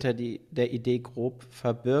 was sich hinter der Idee grob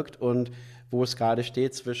verbirgt und wo es gerade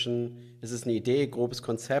steht zwischen, ist es eine Idee, grobes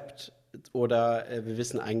Konzept oder wir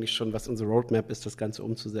wissen eigentlich schon, was unsere Roadmap ist, das Ganze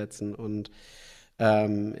umzusetzen und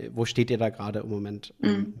wo steht ihr da gerade im Moment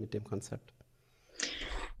mit dem Konzept?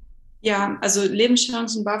 Ja, also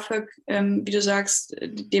Lebenschancen BAföG, wie du sagst,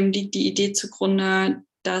 dem liegt die Idee zugrunde,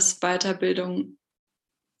 dass Weiterbildung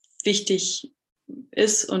wichtig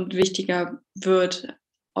ist und wichtiger wird.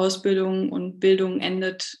 Ausbildung und Bildung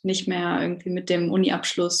endet nicht mehr irgendwie mit dem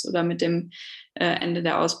Uni-Abschluss oder mit dem Ende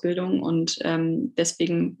der Ausbildung. Und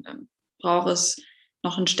deswegen braucht es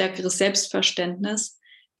noch ein stärkeres Selbstverständnis,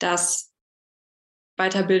 dass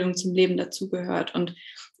Weiterbildung zum Leben dazugehört. Und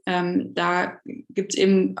da gibt es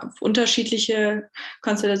eben unterschiedliche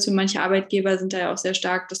Konstellationen. Manche Arbeitgeber sind da ja auch sehr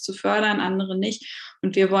stark, das zu fördern, andere nicht.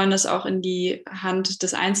 Und wir wollen das auch in die Hand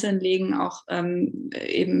des Einzelnen legen, auch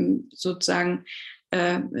eben sozusagen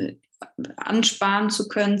ansparen zu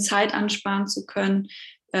können, Zeit ansparen zu können,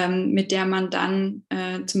 mit der man dann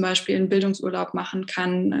zum Beispiel einen Bildungsurlaub machen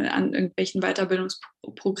kann, an irgendwelchen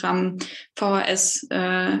Weiterbildungsprogrammen, VHS,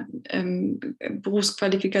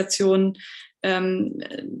 Berufsqualifikationen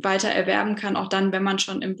weiter erwerben kann, auch dann, wenn man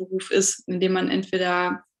schon im Beruf ist, indem man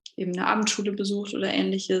entweder eben eine Abendschule besucht oder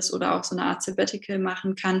ähnliches oder auch so eine Art Sabbatical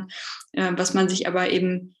machen kann, was man sich aber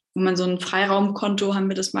eben, wo man so ein Freiraumkonto, haben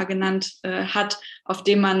wir das mal genannt, hat, auf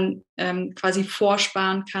dem man quasi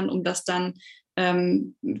vorsparen kann, um das dann,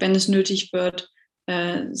 wenn es nötig wird,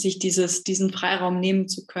 sich diesen Freiraum nehmen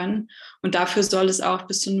zu können. Und dafür soll es auch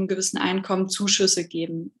bis zu einem gewissen Einkommen Zuschüsse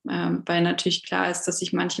geben, weil natürlich klar ist, dass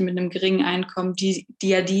sich manche mit einem geringen Einkommen, die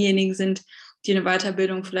ja diejenigen sind, die eine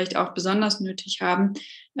Weiterbildung vielleicht auch besonders nötig haben,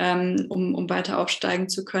 um weiter aufsteigen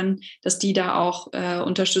zu können, dass die da auch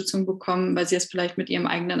Unterstützung bekommen, weil sie es vielleicht mit ihrem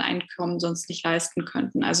eigenen Einkommen sonst nicht leisten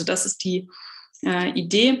könnten. Also das ist die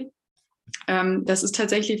Idee. Das ist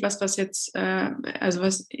tatsächlich was jetzt, also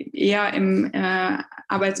was eher im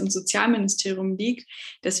Arbeits- und Sozialministerium liegt.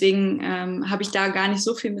 Deswegen habe ich da gar nicht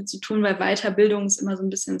so viel mit zu tun, weil Weiterbildung ist immer so ein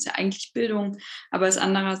bisschen, ist ja eigentlich Bildung, aber ist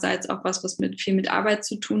andererseits auch was viel mit Arbeit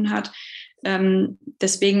zu tun hat.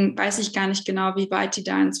 Deswegen weiß ich gar nicht genau, wie weit die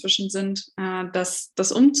da inzwischen sind,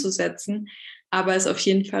 das umzusetzen. Aber ist auf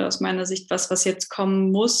jeden Fall aus meiner Sicht was jetzt kommen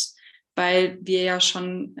muss, weil wir ja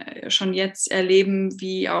schon jetzt erleben,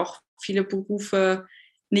 wie auch viele Berufe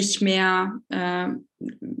nicht mehr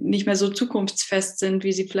so zukunftsfest sind,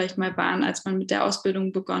 wie sie vielleicht mal waren, als man mit der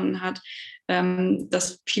Ausbildung begonnen hat,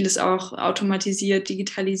 dass vieles auch automatisiert,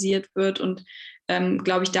 digitalisiert wird und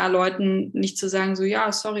glaube ich, da Leuten nicht zu sagen, so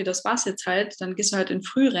ja, sorry, das war's jetzt halt, dann gehst du halt in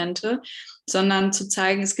Frührente, sondern zu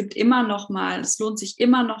zeigen, es gibt immer noch mal, es lohnt sich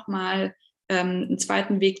immer noch mal, einen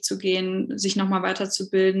zweiten Weg zu gehen, sich nochmal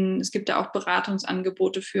weiterzubilden. Es gibt da auch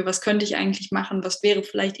Beratungsangebote für, was könnte ich eigentlich machen, was wäre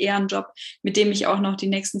vielleicht eher ein Job, mit dem ich auch noch die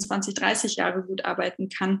nächsten 20, 30 Jahre gut arbeiten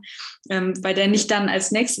kann, weil der nicht dann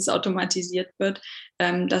als nächstes automatisiert wird.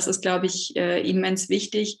 Das ist, glaube ich, immens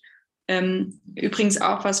wichtig. Übrigens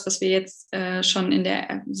auch was wir jetzt schon in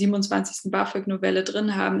der 27. BAföG-Novelle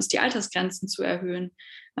drin haben, ist die Altersgrenzen zu erhöhen.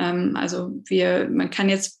 Also man kann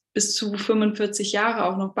jetzt bis zu 45 Jahre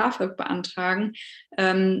auch noch BAföG beantragen.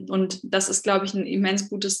 Und das ist, glaube ich, ein immens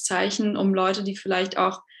gutes Zeichen, um Leute, die vielleicht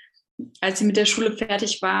auch, als sie mit der Schule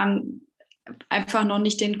fertig waren, einfach noch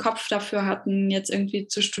nicht den Kopf dafür hatten, jetzt irgendwie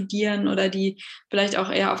zu studieren oder die vielleicht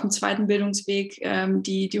auch eher auf dem zweiten Bildungsweg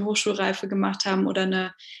die Hochschulreife gemacht haben oder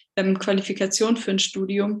eine Qualifikation für ein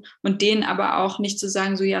Studium und denen aber auch nicht zu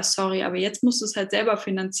sagen, so ja, sorry, aber jetzt musst du es halt selber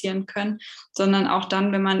finanzieren können, sondern auch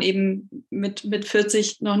dann, wenn man eben mit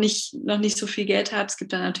 40 noch nicht so viel Geld hat, es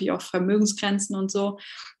gibt dann natürlich auch Vermögensgrenzen und so,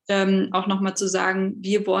 auch nochmal zu sagen,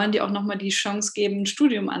 wir wollen dir auch nochmal die Chance geben, ein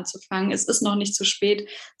Studium anzufangen. Es ist noch nicht zu spät,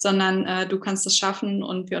 sondern du kannst es schaffen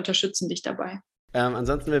und wir unterstützen dich dabei.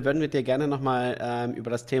 Ansonsten, wir würden mit dir gerne nochmal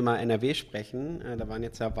über das Thema NRW sprechen. Da waren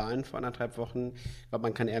jetzt ja Wahlen vor 1,5 Wochen. Ich glaube,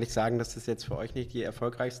 man kann ehrlich sagen, dass das jetzt für euch nicht die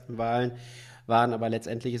erfolgreichsten Wahlen waren, aber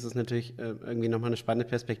letztendlich ist es natürlich irgendwie nochmal eine spannende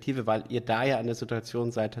Perspektive, weil ihr da ja an der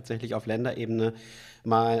Situation seid, tatsächlich auf Länderebene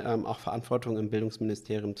mal auch Verantwortung im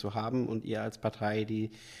Bildungsministerium zu haben und ihr als Partei,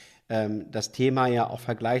 die das Thema ja auch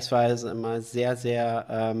vergleichsweise immer sehr,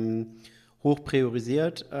 sehr hoch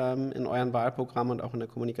priorisiert in euren Wahlprogrammen und auch in der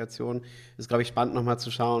Kommunikation. Ist, glaube ich, spannend nochmal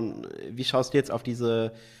zu schauen, wie schaust du jetzt auf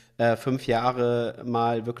diese 5 Jahre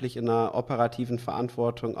mal wirklich in einer operativen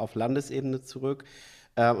Verantwortung auf Landesebene zurück?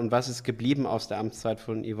 Und was ist geblieben aus der Amtszeit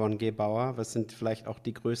von Yvonne Gebauer? Was sind vielleicht auch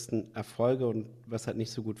die größten Erfolge und was hat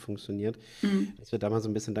nicht so gut funktioniert? Dass wir da mal so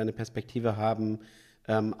ein bisschen deine Perspektive haben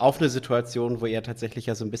auf eine Situation, wo ihr tatsächlich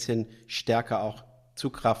ja so ein bisschen stärker auch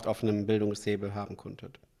Zugkraft auf einem Bildungshebel haben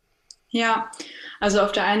konntet. Ja, also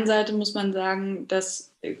auf der einen Seite muss man sagen,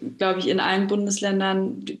 dass, glaube ich, in allen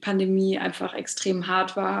Bundesländern die Pandemie einfach extrem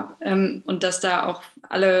hart war und dass da auch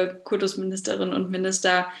alle Kultusministerinnen und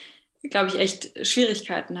Minister, glaube ich, echt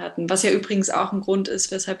Schwierigkeiten hatten. Was ja übrigens auch ein Grund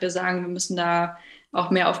ist, weshalb wir sagen, wir müssen da auch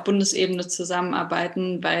mehr auf Bundesebene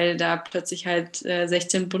zusammenarbeiten, weil da plötzlich halt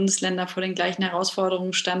 16 Bundesländer vor den gleichen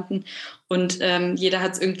Herausforderungen standen und jeder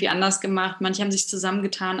hat es irgendwie anders gemacht. Manche haben sich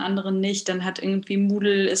zusammengetan, andere nicht. Dann hat irgendwie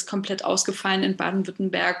Moodle ist komplett ausgefallen in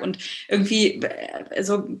Baden-Württemberg und irgendwie,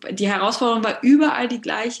 also die Herausforderung war überall die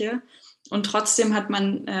gleiche und trotzdem hat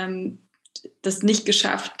man das nicht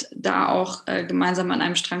geschafft, da auch gemeinsam an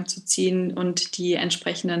einem Strang zu ziehen und die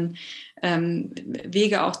entsprechenden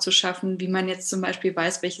Wege auch zu schaffen, wie man jetzt zum Beispiel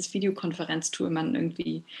weiß, welches Videokonferenztool man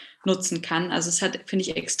irgendwie nutzen kann. Also es hat, finde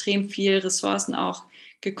ich, extrem viel Ressourcen auch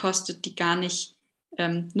gekostet, die gar nicht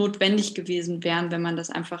notwendig gewesen wären, wenn man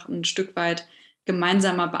das einfach ein Stück weit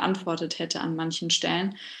gemeinsamer beantwortet hätte an manchen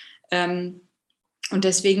Stellen. Und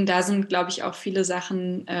deswegen, da sind, glaube ich, auch viele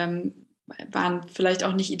Sachen waren vielleicht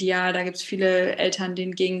auch nicht ideal. Da gibt es viele Eltern,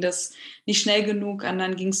 denen ging das nicht schnell genug,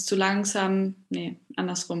 anderen ging es zu langsam. Nee,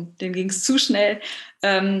 andersrum, denen ging es zu schnell.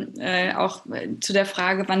 Auch zu der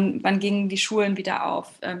Frage, wann gingen die Schulen wieder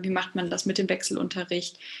auf? Wie macht man das mit dem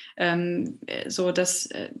Wechselunterricht? Das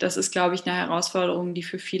ist, glaube ich, eine Herausforderung, die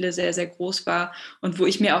für viele sehr, sehr groß war und wo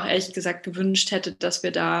ich mir auch ehrlich gesagt gewünscht hätte, dass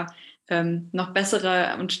wir da noch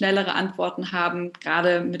bessere und schnellere Antworten haben,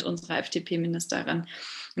 gerade mit unserer FDP-Ministerin.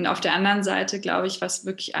 Und auf der anderen Seite, glaube ich, was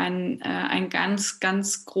wirklich ein ganz,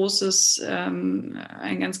 ganz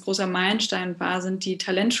ein ganz großer Meilenstein war, sind die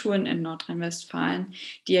Talentschulen in Nordrhein-Westfalen,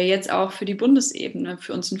 die ja jetzt auch für die Bundesebene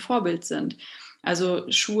für uns ein Vorbild sind. Also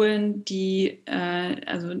Schulen,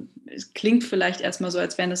 also es klingt vielleicht erstmal so,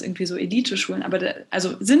 als wären das irgendwie so Elite-Schulen, aber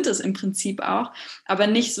also sind es im Prinzip auch, aber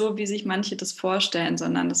nicht so, wie sich manche das vorstellen,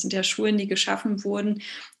 sondern das sind ja Schulen, die geschaffen wurden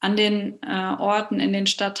an den Orten, in den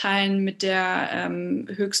Stadtteilen mit der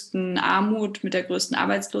höchsten Armut, mit der größten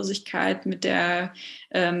Arbeitslosigkeit, mit der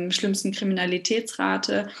schlimmsten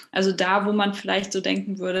Kriminalitätsrate. Also da, wo man vielleicht so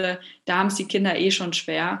denken würde, da haben es die Kinder eh schon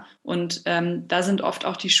schwer. Und da sind oft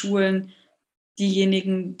auch die Schulen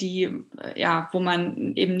diejenigen, wo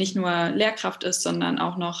man eben nicht nur Lehrkraft ist, sondern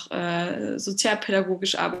auch noch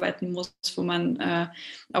sozialpädagogisch arbeiten muss, wo man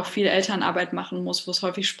auch viel Elternarbeit machen muss, wo es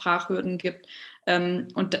häufig Sprachhürden gibt.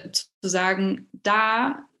 Und zu sagen,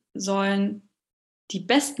 da sollen die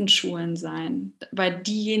besten Schulen sein, weil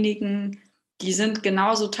diejenigen, die sind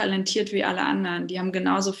genauso talentiert wie alle anderen, die haben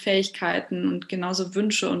genauso Fähigkeiten und genauso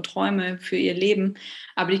Wünsche und Träume für ihr Leben,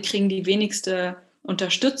 aber die kriegen die wenigste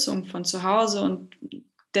Unterstützung von zu Hause und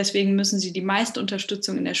deswegen müssen sie die meiste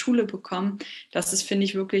Unterstützung in der Schule bekommen. Das ist, finde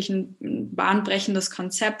ich, wirklich ein bahnbrechendes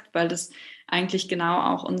Konzept, weil das eigentlich genau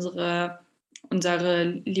auch unsere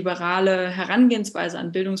liberale Herangehensweise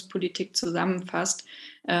an Bildungspolitik zusammenfasst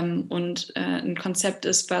und ein Konzept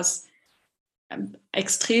ist, was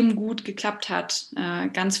extrem gut geklappt hat,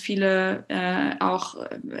 ganz viele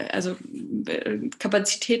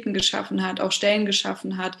Kapazitäten geschaffen hat, auch Stellen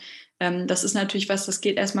geschaffen hat. Das ist natürlich was, das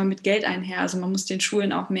geht erstmal mit Geld einher. Also man muss den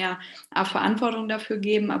Schulen auch mehr A, Verantwortung dafür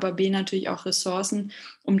geben, aber B, natürlich auch Ressourcen,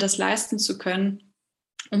 um das leisten zu können,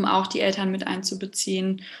 um auch die Eltern mit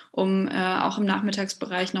einzubeziehen, um auch im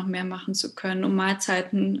Nachmittagsbereich noch mehr machen zu können, um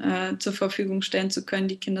Mahlzeiten zur Verfügung stellen zu können,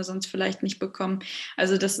 die Kinder sonst vielleicht nicht bekommen.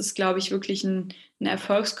 Also das ist, glaube ich, wirklich ein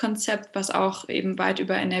Erfolgskonzept, was auch eben weit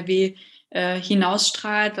über NRW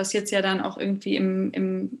hinausstrahlt, was jetzt ja dann auch irgendwie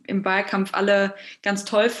im Wahlkampf alle ganz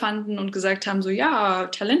toll fanden und gesagt haben, so ja,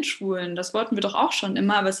 Talentschulen, das wollten wir doch auch schon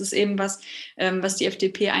immer, aber es ist eben was die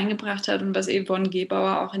FDP eingebracht hat und was Yvonne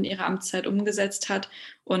Gebauer auch in ihrer Amtszeit umgesetzt hat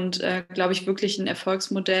und, glaube ich, wirklich ein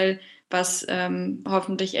Erfolgsmodell, was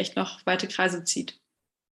hoffentlich echt noch weite Kreise zieht.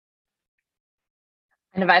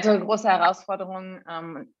 Eine weitere große Herausforderung,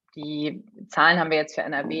 die Zahlen haben wir jetzt für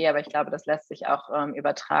NRW, aber ich glaube, das lässt sich auch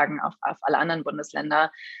übertragen auf alle anderen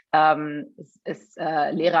Bundesländer, ist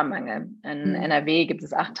Lehrermangel. In NRW gibt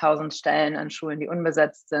es 8.000 Stellen an Schulen, die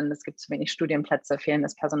unbesetzt sind. Es gibt zu wenig Studienplätze,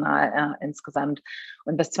 fehlendes Personal insgesamt.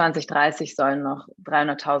 Und bis 2030 sollen noch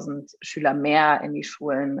 300.000 Schüler mehr in die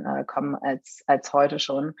Schulen kommen als heute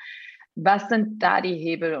schon. Was sind da die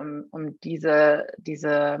Hebel, um diesen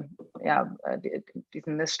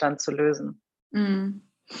Missstand zu lösen?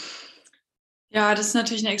 Ja, das ist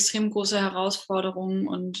natürlich eine extrem große Herausforderung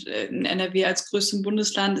und in NRW als größtem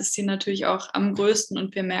Bundesland ist sie natürlich auch am größten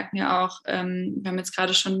und wir merken ja auch, wir haben jetzt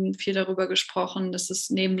gerade schon viel darüber gesprochen, dass es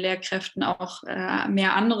neben Lehrkräften auch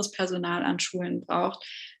mehr anderes Personal an Schulen braucht.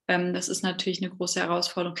 Das ist natürlich eine große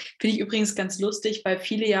Herausforderung. Finde ich übrigens ganz lustig, weil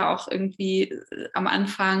viele ja auch irgendwie am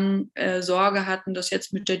Anfang Sorge hatten, dass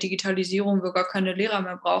jetzt mit der Digitalisierung wir gar keine Lehrer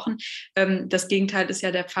mehr brauchen. Das Gegenteil ist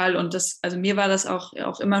ja der Fall und also mir war das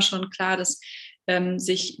auch immer schon klar, dass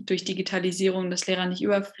sich durch Digitalisierung, dass Lehrer nicht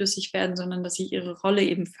überflüssig werden, sondern dass sich ihre Rolle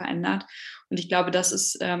eben verändert. Und ich glaube, das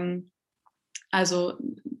ist Also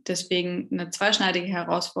deswegen eine zweischneidige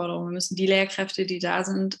Herausforderung. Wir müssen die Lehrkräfte, die da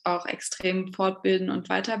sind, auch extrem fortbilden und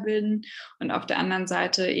weiterbilden und auf der anderen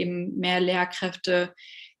Seite eben mehr Lehrkräfte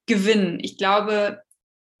gewinnen. Ich glaube,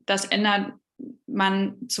 das ändert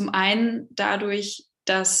man zum einen dadurch,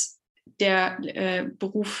 dass der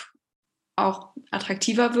Beruf auch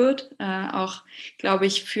attraktiver wird, auch, glaube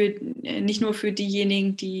ich, nicht nur für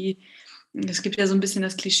diejenigen, es gibt ja so ein bisschen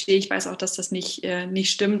das Klischee, ich weiß auch, dass das nicht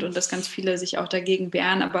stimmt und dass ganz viele sich auch dagegen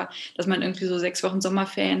wehren, aber dass man irgendwie so 6 Wochen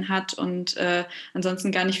Sommerferien hat und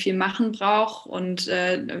ansonsten gar nicht viel machen braucht und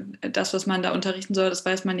das, was man da unterrichten soll, das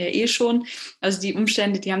weiß man ja eh schon. Also die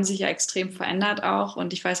Umstände, die haben sich ja extrem verändert auch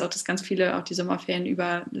und ich weiß auch, dass ganz viele auch die Sommerferien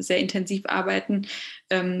über sehr intensiv arbeiten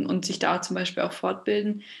und sich da zum Beispiel auch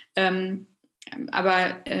fortbilden.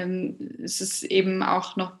 Aber es ist eben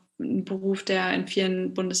auch noch ein Beruf, der in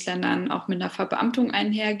vielen Bundesländern auch mit einer Verbeamtung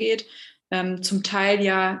einhergeht. Zum Teil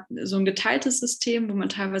ja so ein geteiltes System, wo man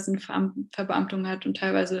teilweise eine Verbeamtung hat und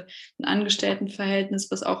teilweise ein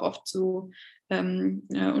Angestelltenverhältnis, was auch oft zu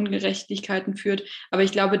Ungerechtigkeiten führt. Aber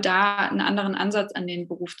ich glaube, da einen anderen Ansatz an den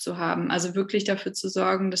Beruf zu haben, also wirklich dafür zu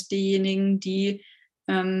sorgen, dass diejenigen, die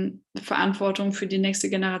Verantwortung für die nächste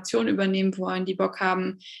Generation übernehmen wollen, die Bock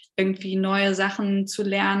haben, irgendwie neue Sachen zu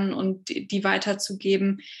lernen und die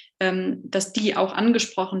weiterzugeben, dass die auch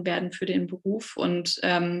angesprochen werden für den Beruf und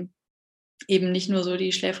eben nicht nur so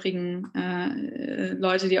die schläfrigen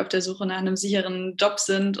Leute, die auf der Suche nach einem sicheren Job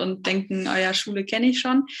sind und denken, oh ja, Schule kenne ich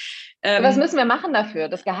schon. Was müssen wir machen dafür?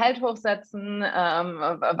 Das Gehalt hochsetzen?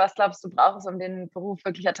 Was glaubst du, braucht es, um den Beruf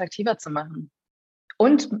wirklich attraktiver zu machen?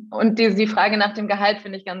 Und die Frage nach dem Gehalt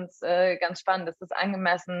finde ich ganz spannend. Ist das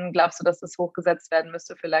angemessen? Glaubst du, dass das hochgesetzt werden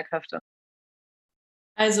müsste für Lehrkräfte?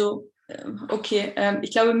 Also, okay, ich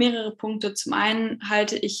glaube mehrere Punkte. Zum einen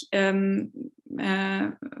finde ich,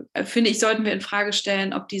 sollten wir in Frage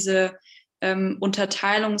stellen, ob diese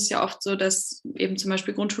Unterteilung ist ja oft so, dass eben zum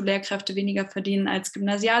Beispiel Grundschullehrkräfte weniger verdienen als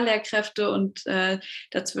Gymnasiallehrkräfte und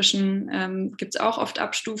dazwischen gibt es auch oft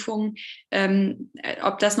Abstufungen.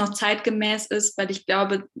 Ob das noch zeitgemäß ist, weil ich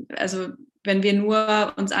glaube, also wenn wir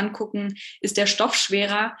nur uns angucken, ist der Stoff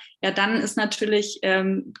schwerer, ja, dann ist natürlich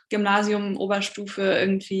Gymnasium, Oberstufe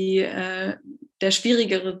irgendwie der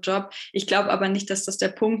schwierigere Job. Ich glaube aber nicht, dass das der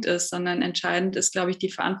Punkt ist, sondern entscheidend ist, glaube ich, die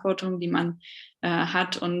Verantwortung, die man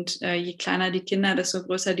hat. Und je kleiner die Kinder, desto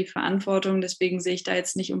größer die Verantwortung. Deswegen sehe ich da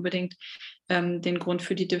jetzt nicht unbedingt den Grund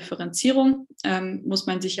für die Differenzierung. Muss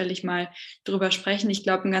man sicherlich mal drüber sprechen. Ich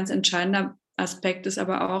glaube, ein ganz entscheidender Aspekt ist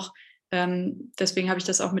aber auch, deswegen habe ich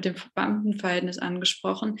das auch mit dem Beamtenverhältnis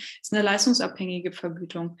angesprochen, ist eine leistungsabhängige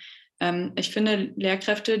Vergütung. Ich finde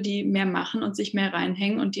Lehrkräfte, die mehr machen und sich mehr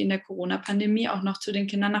reinhängen und die in der Corona-Pandemie auch noch zu den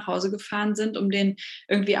Kindern nach Hause gefahren sind, um denen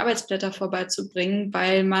irgendwie Arbeitsblätter vorbeizubringen,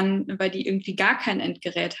 weil die irgendwie gar kein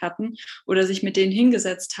Endgerät hatten oder sich mit denen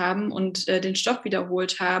hingesetzt haben und den Stoff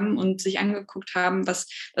wiederholt haben und sich angeguckt haben, was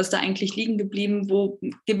ist da eigentlich liegen geblieben, wo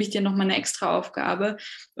gebe ich dir nochmal eine extra Aufgabe,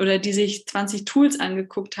 oder die sich 20 Tools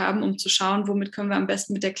angeguckt haben, um zu schauen, womit können wir am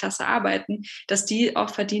besten mit der Klasse arbeiten, dass die auch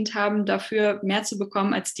verdient haben, dafür mehr zu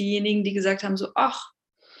bekommen als diejenigen, die gesagt haben, so, ach,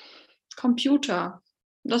 Computer,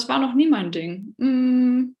 das war noch nie mein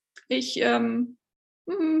Ding. Ich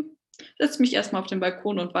setze mich erstmal auf den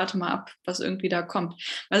Balkon und warte mal ab, was irgendwie da kommt.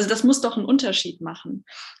 Also das muss doch einen Unterschied machen.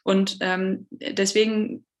 Und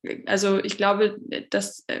deswegen, also ich glaube,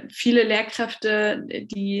 dass viele Lehrkräfte,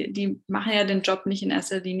 die machen ja den Job nicht in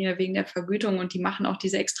erster Linie wegen der Vergütung und die machen auch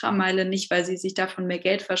diese Extrameile nicht, weil sie sich davon mehr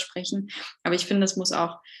Geld versprechen. Aber ich finde, es muss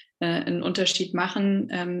auch einen Unterschied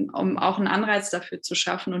machen, um auch einen Anreiz dafür zu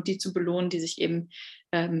schaffen und die zu belohnen, die sich eben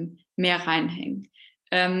mehr reinhängen.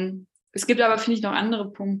 Es gibt aber, finde ich, noch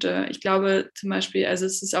andere Punkte. Ich glaube zum Beispiel, also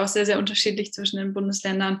es ist auch sehr, sehr unterschiedlich zwischen den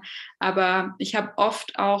Bundesländern, aber ich habe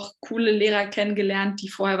oft auch coole Lehrer kennengelernt, die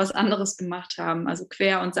vorher was anderes gemacht haben. Also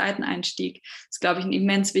Quer- und Seiteneinstieg ist, glaube ich, ein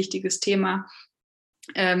immens wichtiges Thema.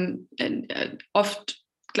 Oft,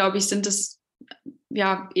 glaube ich, sind es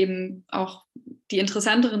ja eben auch die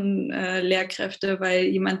interessanteren Lehrkräfte, weil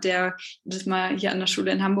jemand, der das mal hier an der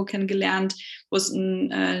Schule in Hamburg kennengelernt, wo es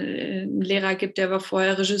einen Lehrer gibt, der war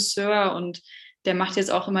vorher Regisseur und der macht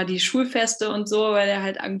jetzt auch immer die Schulfeste und so, weil er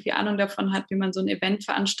halt irgendwie Ahnung davon hat, wie man so ein Event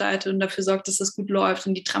veranstaltet und dafür sorgt, dass das gut läuft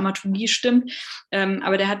und die Dramaturgie stimmt.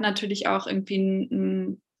 Aber der hat natürlich auch irgendwie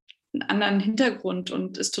einen anderen Hintergrund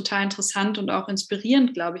und ist total interessant und auch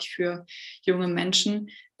inspirierend, glaube ich, für junge Menschen,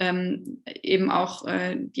 eben auch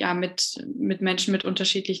mit Menschen mit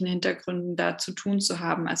unterschiedlichen Hintergründen da zu tun zu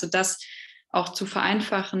haben. Also das auch zu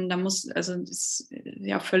vereinfachen. Also es ist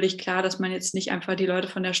ja völlig klar, dass man jetzt nicht einfach die Leute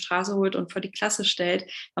von der Straße holt und vor die Klasse stellt.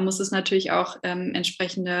 Da muss es natürlich auch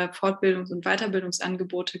entsprechende Fortbildungs- und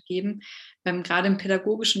Weiterbildungsangebote geben, gerade im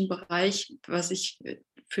pädagogischen Bereich, was ich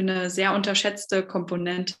für eine sehr unterschätzte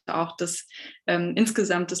Komponente auch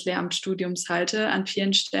insgesamt des Lehramtsstudiums halte an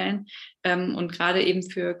vielen Stellen. Und gerade eben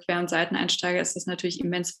für Quer- und Seiteneinsteiger ist es natürlich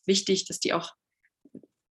immens wichtig, dass die auch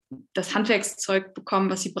das Handwerkszeug bekommen,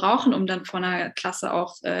 was sie brauchen, um dann vor einer Klasse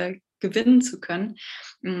auch gewinnen zu können.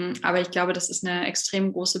 Aber ich glaube, das ist eine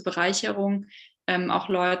extrem große Bereicherung, auch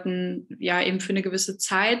Leuten ja eben für eine gewisse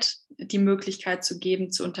Zeit die Möglichkeit zu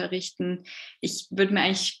geben, zu unterrichten. Ich würde mir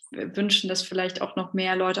eigentlich wünschen, dass vielleicht auch noch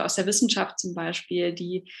mehr Leute aus der Wissenschaft zum Beispiel,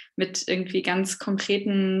 die mit irgendwie ganz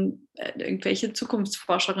konkreten, irgendwelche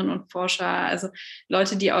Zukunftsforscherinnen und Forscher, also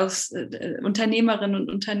Leute, die aus Unternehmerinnen und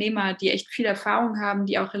Unternehmer, die echt viel Erfahrung haben,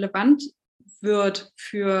 die auch relevant wird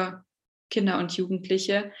für Kinder und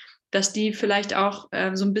Jugendliche, dass die vielleicht auch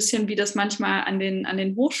so ein bisschen, wie das manchmal an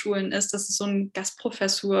den Hochschulen ist, dass es so eine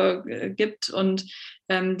Gastprofessur gibt und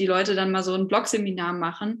die Leute dann mal so ein Blogseminar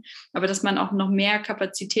machen, aber dass man auch noch mehr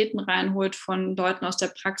Kapazitäten reinholt von Leuten aus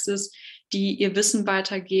der Praxis, die ihr Wissen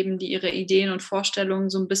weitergeben, die ihre Ideen und Vorstellungen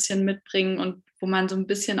so ein bisschen mitbringen und wo man so ein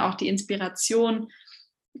bisschen auch die Inspiration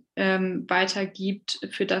weitergibt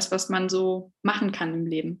für das, was man so machen kann im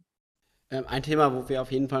Leben. Ein Thema, wo wir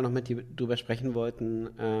auf jeden Fall noch mit dir drüber sprechen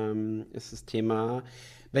wollten, ist das Thema,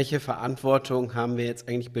 welche Verantwortung haben wir jetzt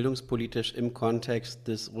eigentlich bildungspolitisch im Kontext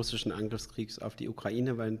des russischen Angriffskriegs auf die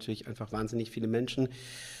Ukraine, weil natürlich einfach wahnsinnig viele Menschen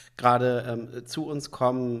gerade zu uns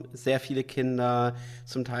kommen, sehr viele Kinder,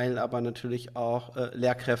 zum Teil aber natürlich auch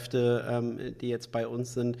Lehrkräfte, die jetzt bei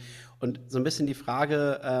uns sind. Und so ein bisschen die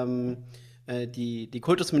Frage, die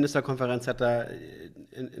Kultusministerkonferenz hat da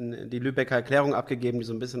in die Lübecker Erklärung abgegeben, die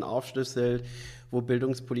so ein bisschen aufschlüsselt, wo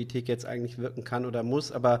Bildungspolitik jetzt eigentlich wirken kann oder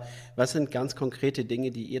muss. Aber was sind ganz konkrete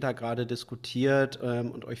Dinge, die ihr da gerade diskutiert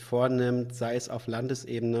und euch vornimmt, sei es auf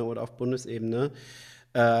Landesebene oder auf Bundesebene,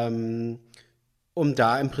 um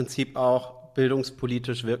da im Prinzip auch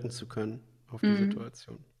bildungspolitisch wirken zu können auf die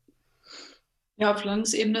Situation? Ja, auf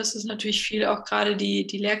Landesebene ist es natürlich viel auch gerade die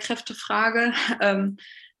Lehrkräftefrage.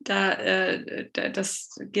 Das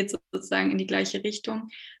geht sozusagen in die gleiche Richtung.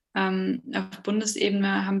 Auf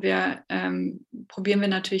Bundesebene probieren wir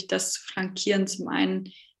natürlich das zu flankieren. Zum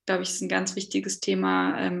einen, glaube ich, ist ein ganz wichtiges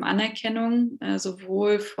Thema Anerkennung,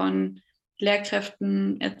 sowohl von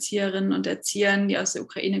Lehrkräften, Erzieherinnen und Erziehern, die aus der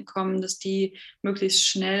Ukraine kommen, dass die möglichst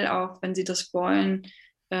schnell auch, wenn sie das wollen,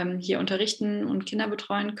 hier unterrichten und Kinder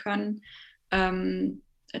betreuen können.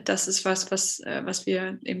 Das ist was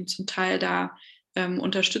wir eben zum Teil da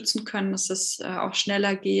unterstützen können, dass das auch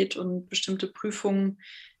schneller geht und bestimmte Prüfungen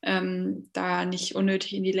da nicht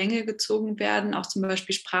unnötig in die Länge gezogen werden. Auch zum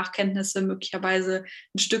Beispiel Sprachkenntnisse möglicherweise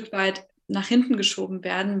ein Stück weit nach hinten geschoben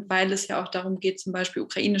werden, weil es ja auch darum geht, zum Beispiel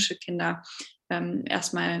ukrainische Kinder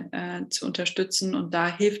erstmal zu unterstützen. Und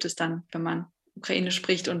da hilft es dann, wenn man Ukrainisch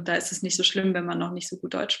spricht. Und da ist es nicht so schlimm, wenn man noch nicht so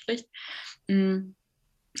gut Deutsch spricht.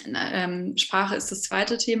 Sprache ist das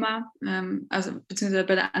zweite Thema, also beziehungsweise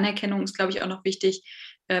bei der Anerkennung ist, glaube ich, auch noch wichtig,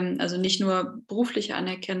 also nicht nur berufliche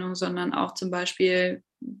Anerkennung, sondern auch zum Beispiel,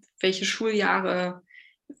 welche Schuljahre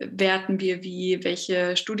werten wir wie,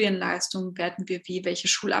 welche Studienleistungen werten wir wie, welche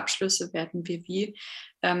Schulabschlüsse werten wir wie,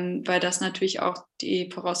 weil das natürlich auch die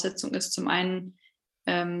Voraussetzung ist, zum einen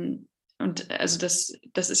und also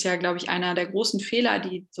das ist ja, glaube ich, einer der großen Fehler,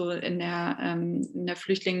 die so in der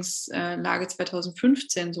Flüchtlingslage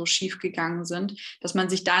 2015 so schief gegangen sind, dass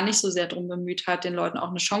man sich da nicht so sehr darum bemüht hat, den Leuten auch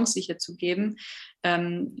eine Chance sicher zu geben,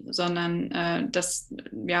 sondern dass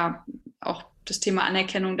ja auch das Thema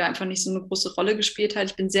Anerkennung da einfach nicht so eine große Rolle gespielt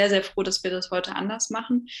hat. Ich bin sehr, sehr froh, dass wir das heute anders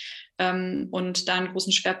machen und da einen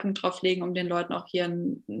großen Schwerpunkt drauf legen, um den Leuten auch hier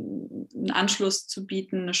einen Anschluss zu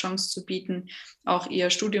bieten, eine Chance zu bieten, auch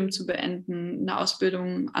ihr Studium zu beenden, eine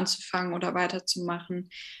Ausbildung anzufangen oder weiterzumachen,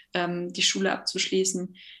 die Schule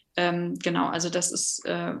abzuschließen. Genau, also das ist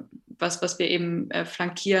was wir eben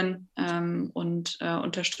flankieren und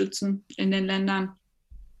unterstützen in den Ländern.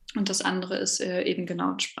 Und das andere ist eben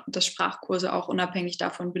genau, dass Sprachkurse auch unabhängig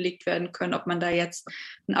davon belegt werden können, ob man da jetzt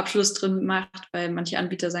einen Abschluss drin macht, weil manche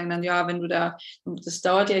Anbieter sagen dann, ja, wenn du das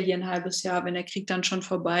dauert ja hier ein halbes Jahr, wenn der Krieg dann schon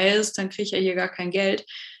vorbei ist, dann kriege ich ja hier gar kein Geld,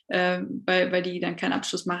 weil die dann keinen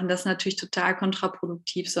Abschluss machen. Das ist natürlich total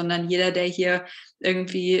kontraproduktiv, sondern jeder, der hier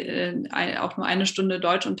irgendwie auch nur eine Stunde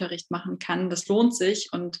Deutschunterricht machen kann, das lohnt sich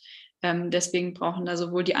und deswegen brauchen da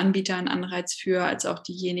sowohl die Anbieter einen Anreiz für, als auch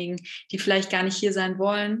diejenigen, die vielleicht gar nicht hier sein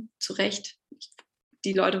wollen, zu Recht.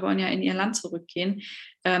 Die Leute wollen ja in ihr Land zurückgehen.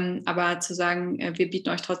 Aber zu sagen, wir bieten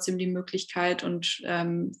euch trotzdem die Möglichkeit und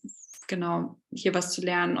genau, hier was zu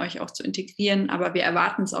lernen, euch auch zu integrieren. Aber wir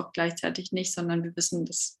erwarten es auch gleichzeitig nicht, sondern wir wissen,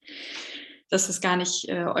 dass das gar nicht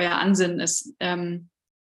euer Ansinnen ist.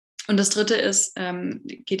 Und das Dritte ist,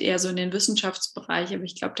 geht eher so in den Wissenschaftsbereich, aber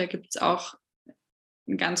ich glaube, da gibt es auch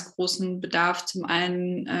einen ganz großen Bedarf. Zum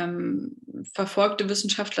einen verfolgte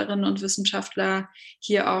Wissenschaftlerinnen und Wissenschaftler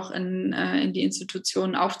hier auch in die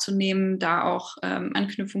Institutionen aufzunehmen, da auch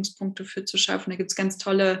Anknüpfungspunkte für zu schaffen. Da gibt es ganz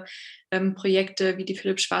tolle Projekte wie die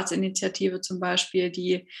Philipp-Schwarz-Initiative zum Beispiel,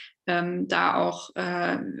 die da auch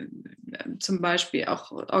zum Beispiel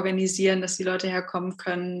auch organisieren, dass die Leute herkommen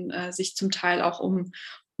können, sich zum Teil auch um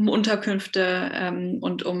Unterkünfte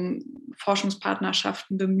und um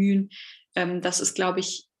Forschungspartnerschaften bemühen. Das ist, glaube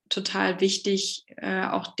ich, total wichtig,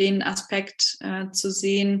 auch den Aspekt zu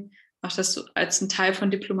sehen, auch das als einen Teil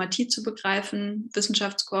von Diplomatie zu begreifen,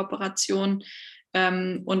 Wissenschaftskooperation,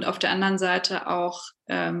 und auf der anderen Seite auch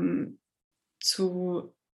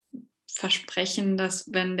zu versprechen,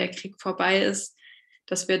 dass, wenn der Krieg vorbei ist,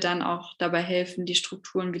 dass wir dann auch dabei helfen, die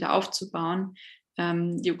Strukturen wieder aufzubauen.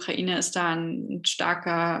 Die Ukraine ist da ein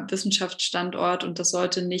starker Wissenschaftsstandort und das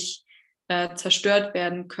sollte nicht zerstört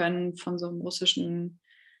werden können von so einem russischen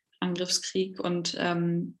Angriffskrieg. Und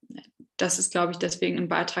das ist, glaube ich, deswegen ein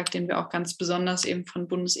Beitrag, den wir auch ganz besonders eben von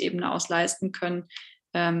Bundesebene aus leisten können.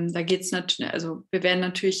 Da geht es natürlich, also wir werden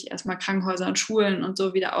natürlich erstmal Krankenhäuser und Schulen und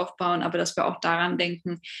so wieder aufbauen, aber dass wir auch daran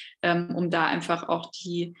denken, um da einfach auch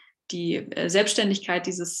die Selbstständigkeit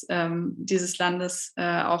dieses Landes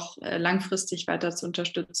auch langfristig weiter zu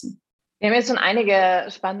unterstützen. Wir haben jetzt schon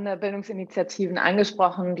einige spannende Bildungsinitiativen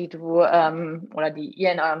angesprochen, die du oder die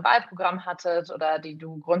ihr in eurem Wahlprogramm hattet oder die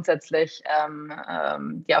du grundsätzlich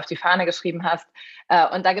dir auf die Fahne geschrieben hast.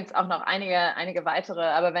 Und da gibt es auch noch einige weitere.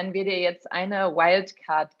 Aber wenn wir dir jetzt eine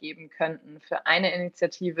Wildcard geben könnten für eine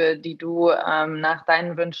Initiative, die du nach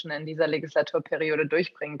deinen Wünschen in dieser Legislaturperiode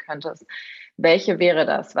durchbringen könntest, welche wäre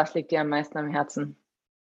das? Was liegt dir am meisten am Herzen?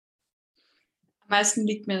 Am meisten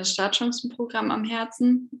liegt mir das Startchancenprogramm am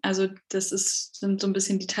Herzen. Also sind so ein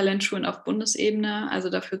bisschen die Talentschulen auf Bundesebene. Also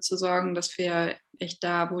dafür zu sorgen, dass wir echt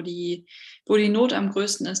da, wo die Not am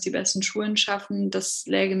größten ist, die besten Schulen schaffen. Das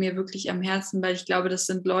läge mir wirklich am Herzen, weil ich glaube, das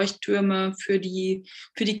sind Leuchttürme für die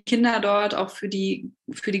Kinder dort, auch für die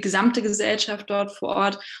gesamte Gesellschaft dort vor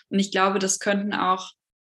Ort. Und ich glaube, das könnten auch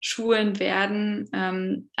Schulen werden,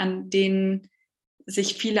 an denen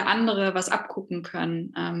sich viele andere was abgucken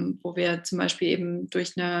können, wo wir zum Beispiel eben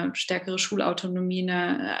durch eine stärkere Schulautonomie,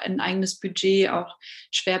 ein eigenes Budget, auch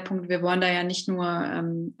Schwerpunkt, wir wollen da ja nicht nur,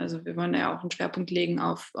 also wir wollen da ja auch einen Schwerpunkt legen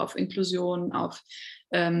auf Inklusion, auf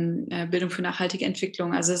Bildung für nachhaltige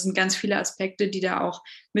Entwicklung. Also es sind ganz viele Aspekte, die da auch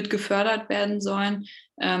mit gefördert werden sollen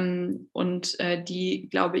und die,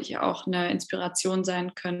 glaube ich, auch eine Inspiration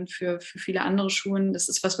sein können für viele andere Schulen. Das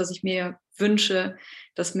ist was ich mir wünsche,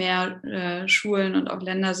 dass mehr Schulen und auch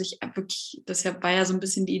Länder sich wirklich, war ja so ein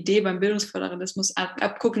bisschen die Idee beim Bildungsföderalismus,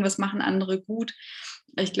 abgucken, was machen andere gut.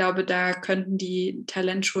 Ich glaube, da könnten die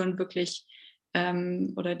Talentschulen wirklich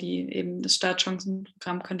oder eben das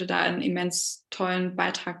Startchancenprogramm könnte da einen immens tollen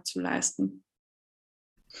Beitrag zu leisten.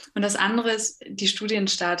 Und das andere ist die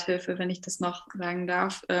Studienstarthilfe, wenn ich das noch sagen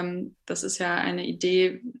darf. Das ist ja eine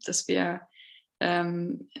Idee, dass wir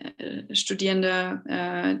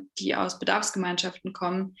Studierende, die aus Bedarfsgemeinschaften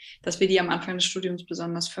kommen, dass wir die am Anfang des Studiums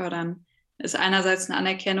besonders fördern. Das ist einerseits eine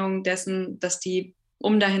Anerkennung dessen, dass die,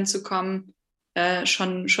 um dahin zu kommen,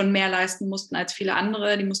 schon mehr leisten mussten als viele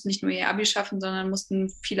andere. Die mussten nicht nur ihr Abi schaffen, sondern mussten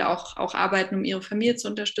viele auch arbeiten, um ihre Familie zu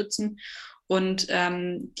unterstützen. Und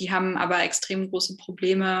die haben aber extrem große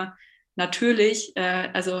Probleme, natürlich,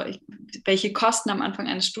 welche Kosten am Anfang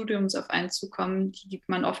eines Studiums auf einen zukommen, die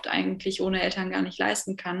man oft eigentlich ohne Eltern gar nicht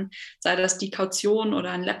leisten kann. Sei das die Kaution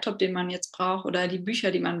oder ein Laptop, den man jetzt braucht oder die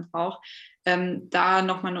Bücher, die man braucht, da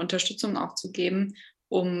nochmal eine Unterstützung auch zu geben,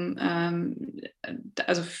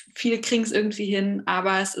 also viele kriegen es irgendwie hin,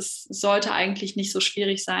 aber es sollte eigentlich nicht so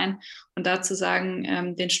schwierig sein. Und da zu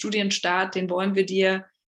sagen, den Studienstart, den wollen wir dir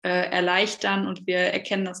erleichtern und wir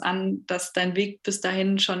erkennen das an, dass dein Weg bis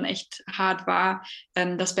dahin schon echt hart war.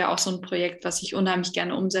 Das wäre auch so ein Projekt, was ich unheimlich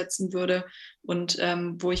gerne umsetzen würde und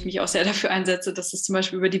wo ich mich auch sehr dafür einsetze, dass es zum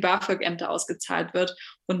Beispiel über die BAföG-Ämter ausgezahlt wird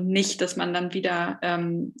und nicht, dass man dann wieder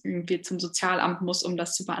irgendwie zum Sozialamt muss, um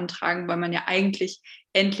das zu beantragen, weil man ja eigentlich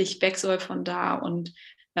endlich weg soll von da und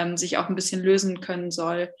sich auch ein bisschen lösen können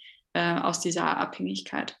soll aus dieser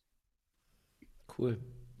Abhängigkeit. Cool.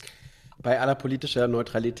 Bei aller politischer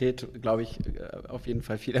Neutralität, glaube ich, auf jeden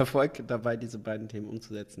Fall viel Erfolg dabei, diese beiden Themen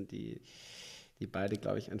umzusetzen, die beide,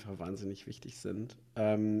 glaube ich, einfach wahnsinnig wichtig sind.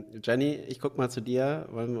 Jenny, ich gucke mal zu dir,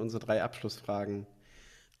 wollen wir unsere 3 Abschlussfragen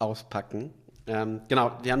auspacken.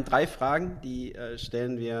 Genau, wir haben 3 Fragen, die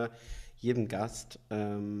stellen wir jedem Gast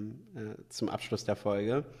zum Abschluss der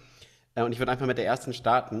Folge. Und ich würde einfach mit der ersten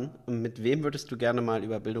starten. Mit wem würdest du gerne mal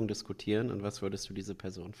über Bildung diskutieren und was würdest du diese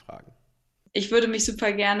Person fragen? Ich würde mich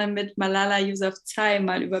super gerne mit Malala Yousafzai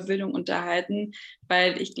mal über Bildung unterhalten,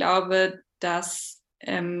 weil ich glaube, dass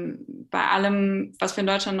bei allem, was wir in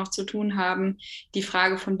Deutschland noch zu tun haben, die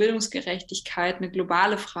Frage von Bildungsgerechtigkeit eine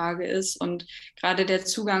globale Frage ist und gerade der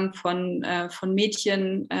Zugang von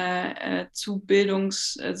Mädchen zu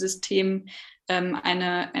Bildungssystemen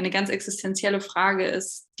eine ganz existenzielle Frage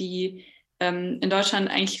ist, die in Deutschland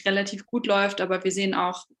eigentlich relativ gut läuft, aber wir sehen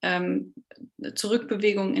auch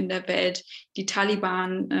Zurückbewegungen in der Welt, die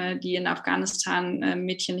Taliban, die in Afghanistan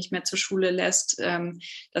Mädchen nicht mehr zur Schule lässt.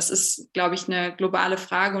 Das ist, glaube ich, eine globale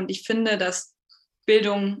Frage. Und ich finde, dass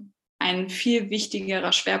Bildung ein viel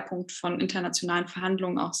wichtigerer Schwerpunkt von internationalen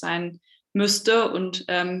Verhandlungen auch sein müsste. Und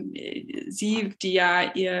sie, die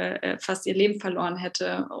ja fast ihr Leben verloren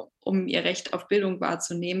hätte, um ihr Recht auf Bildung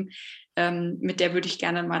wahrzunehmen, mit der würde ich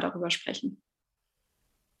gerne mal darüber sprechen.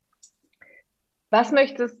 Was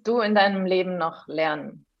möchtest du in deinem Leben noch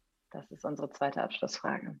lernen? Das ist unsere zweite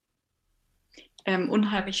Abschlussfrage.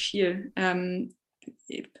 Unheimlich viel.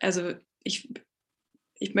 Also ich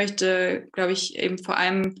möchte, glaube ich, eben vor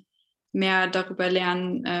allem mehr darüber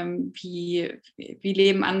lernen, wie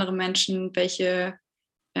leben andere Menschen, welche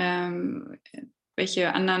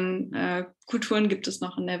anderen Kulturen gibt es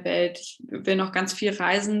noch in der Welt. Ich will noch ganz viel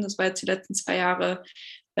reisen. Das war jetzt die letzten 2 Jahre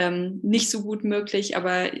nicht so gut möglich,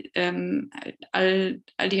 aber all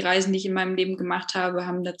die Reisen, die ich in meinem Leben gemacht habe,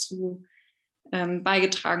 haben dazu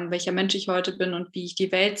beigetragen, welcher Mensch ich heute bin und wie ich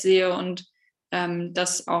die Welt sehe und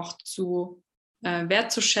das auch zu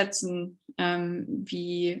wertzuschätzen,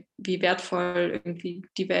 wie wertvoll irgendwie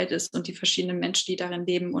die Welt ist und die verschiedenen Menschen, die darin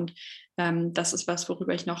leben. Und das ist was,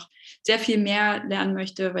 worüber ich noch sehr viel mehr lernen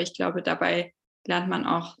möchte, weil ich glaube, dabei lernt man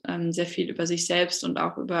auch sehr viel über sich selbst und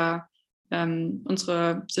auch über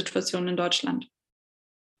unsere Situation in Deutschland.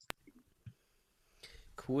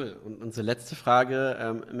 Cool. Und unsere letzte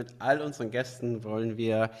Frage, mit all unseren Gästen wollen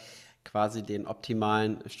wir quasi den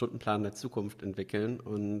optimalen Stundenplan der Zukunft entwickeln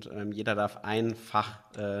und jeder darf ein Fach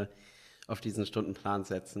auf diesen Stundenplan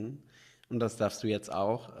setzen. Und das darfst du jetzt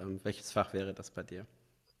auch. Welches Fach wäre das bei dir?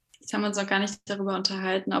 Jetzt haben wir uns noch gar nicht darüber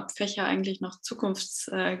unterhalten, ob Fächer eigentlich noch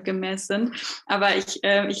zukunftsgemäß sind. Aber ich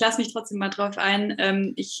lasse mich trotzdem mal drauf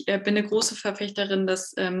ein. Ich bin eine große Verfechterin,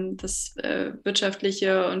 dass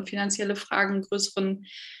wirtschaftliche und finanzielle Fragen einen größeren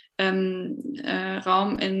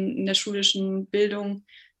Raum in der schulischen Bildung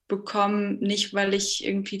bekommen. Nicht, weil ich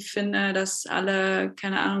irgendwie finde, dass alle,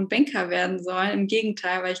 keine Ahnung, Banker werden sollen. Im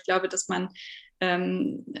Gegenteil, weil ich glaube, dass man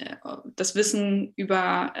das Wissen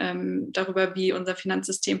darüber, wie unser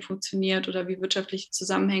Finanzsystem funktioniert oder wie wirtschaftliche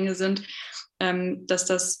Zusammenhänge sind, dass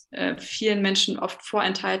das vielen Menschen oft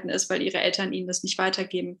vorenthalten ist, weil ihre Eltern ihnen das nicht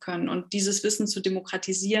weitergeben können. Und dieses Wissen zu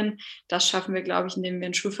demokratisieren, das schaffen wir, glaube ich, indem wir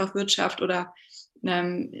ein Schulfach Wirtschaft oder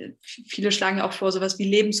viele schlagen auch vor, sowas wie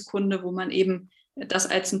Lebenskunde, wo man eben das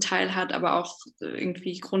als ein Teil hat, aber auch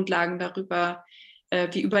irgendwie Grundlagen darüber,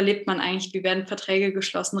 wie überlebt man eigentlich, wie werden Verträge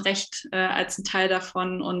geschlossen, Recht als ein Teil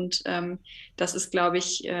davon. Und das ist, glaube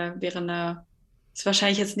ich, ist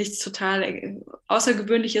wahrscheinlich jetzt nichts total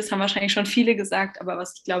Außergewöhnliches, haben wahrscheinlich schon viele gesagt, aber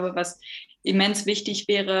was ich glaube, was immens wichtig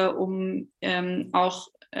wäre, um auch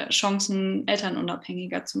Chancen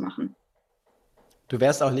elternunabhängiger zu machen. Du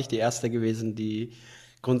wärst auch nicht die Erste gewesen, die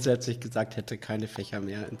grundsätzlich gesagt hätte, keine Fächer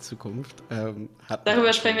mehr in Zukunft.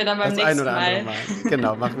 Darüber sprechen wir dann beim nächsten Mal.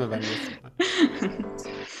 Genau, machen wir beim nächsten Mal.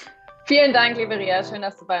 Vielen Dank, liebe Ria. Schön,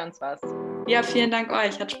 dass du bei uns warst. Ja, vielen Dank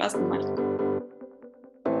euch. Hat Spaß gemacht.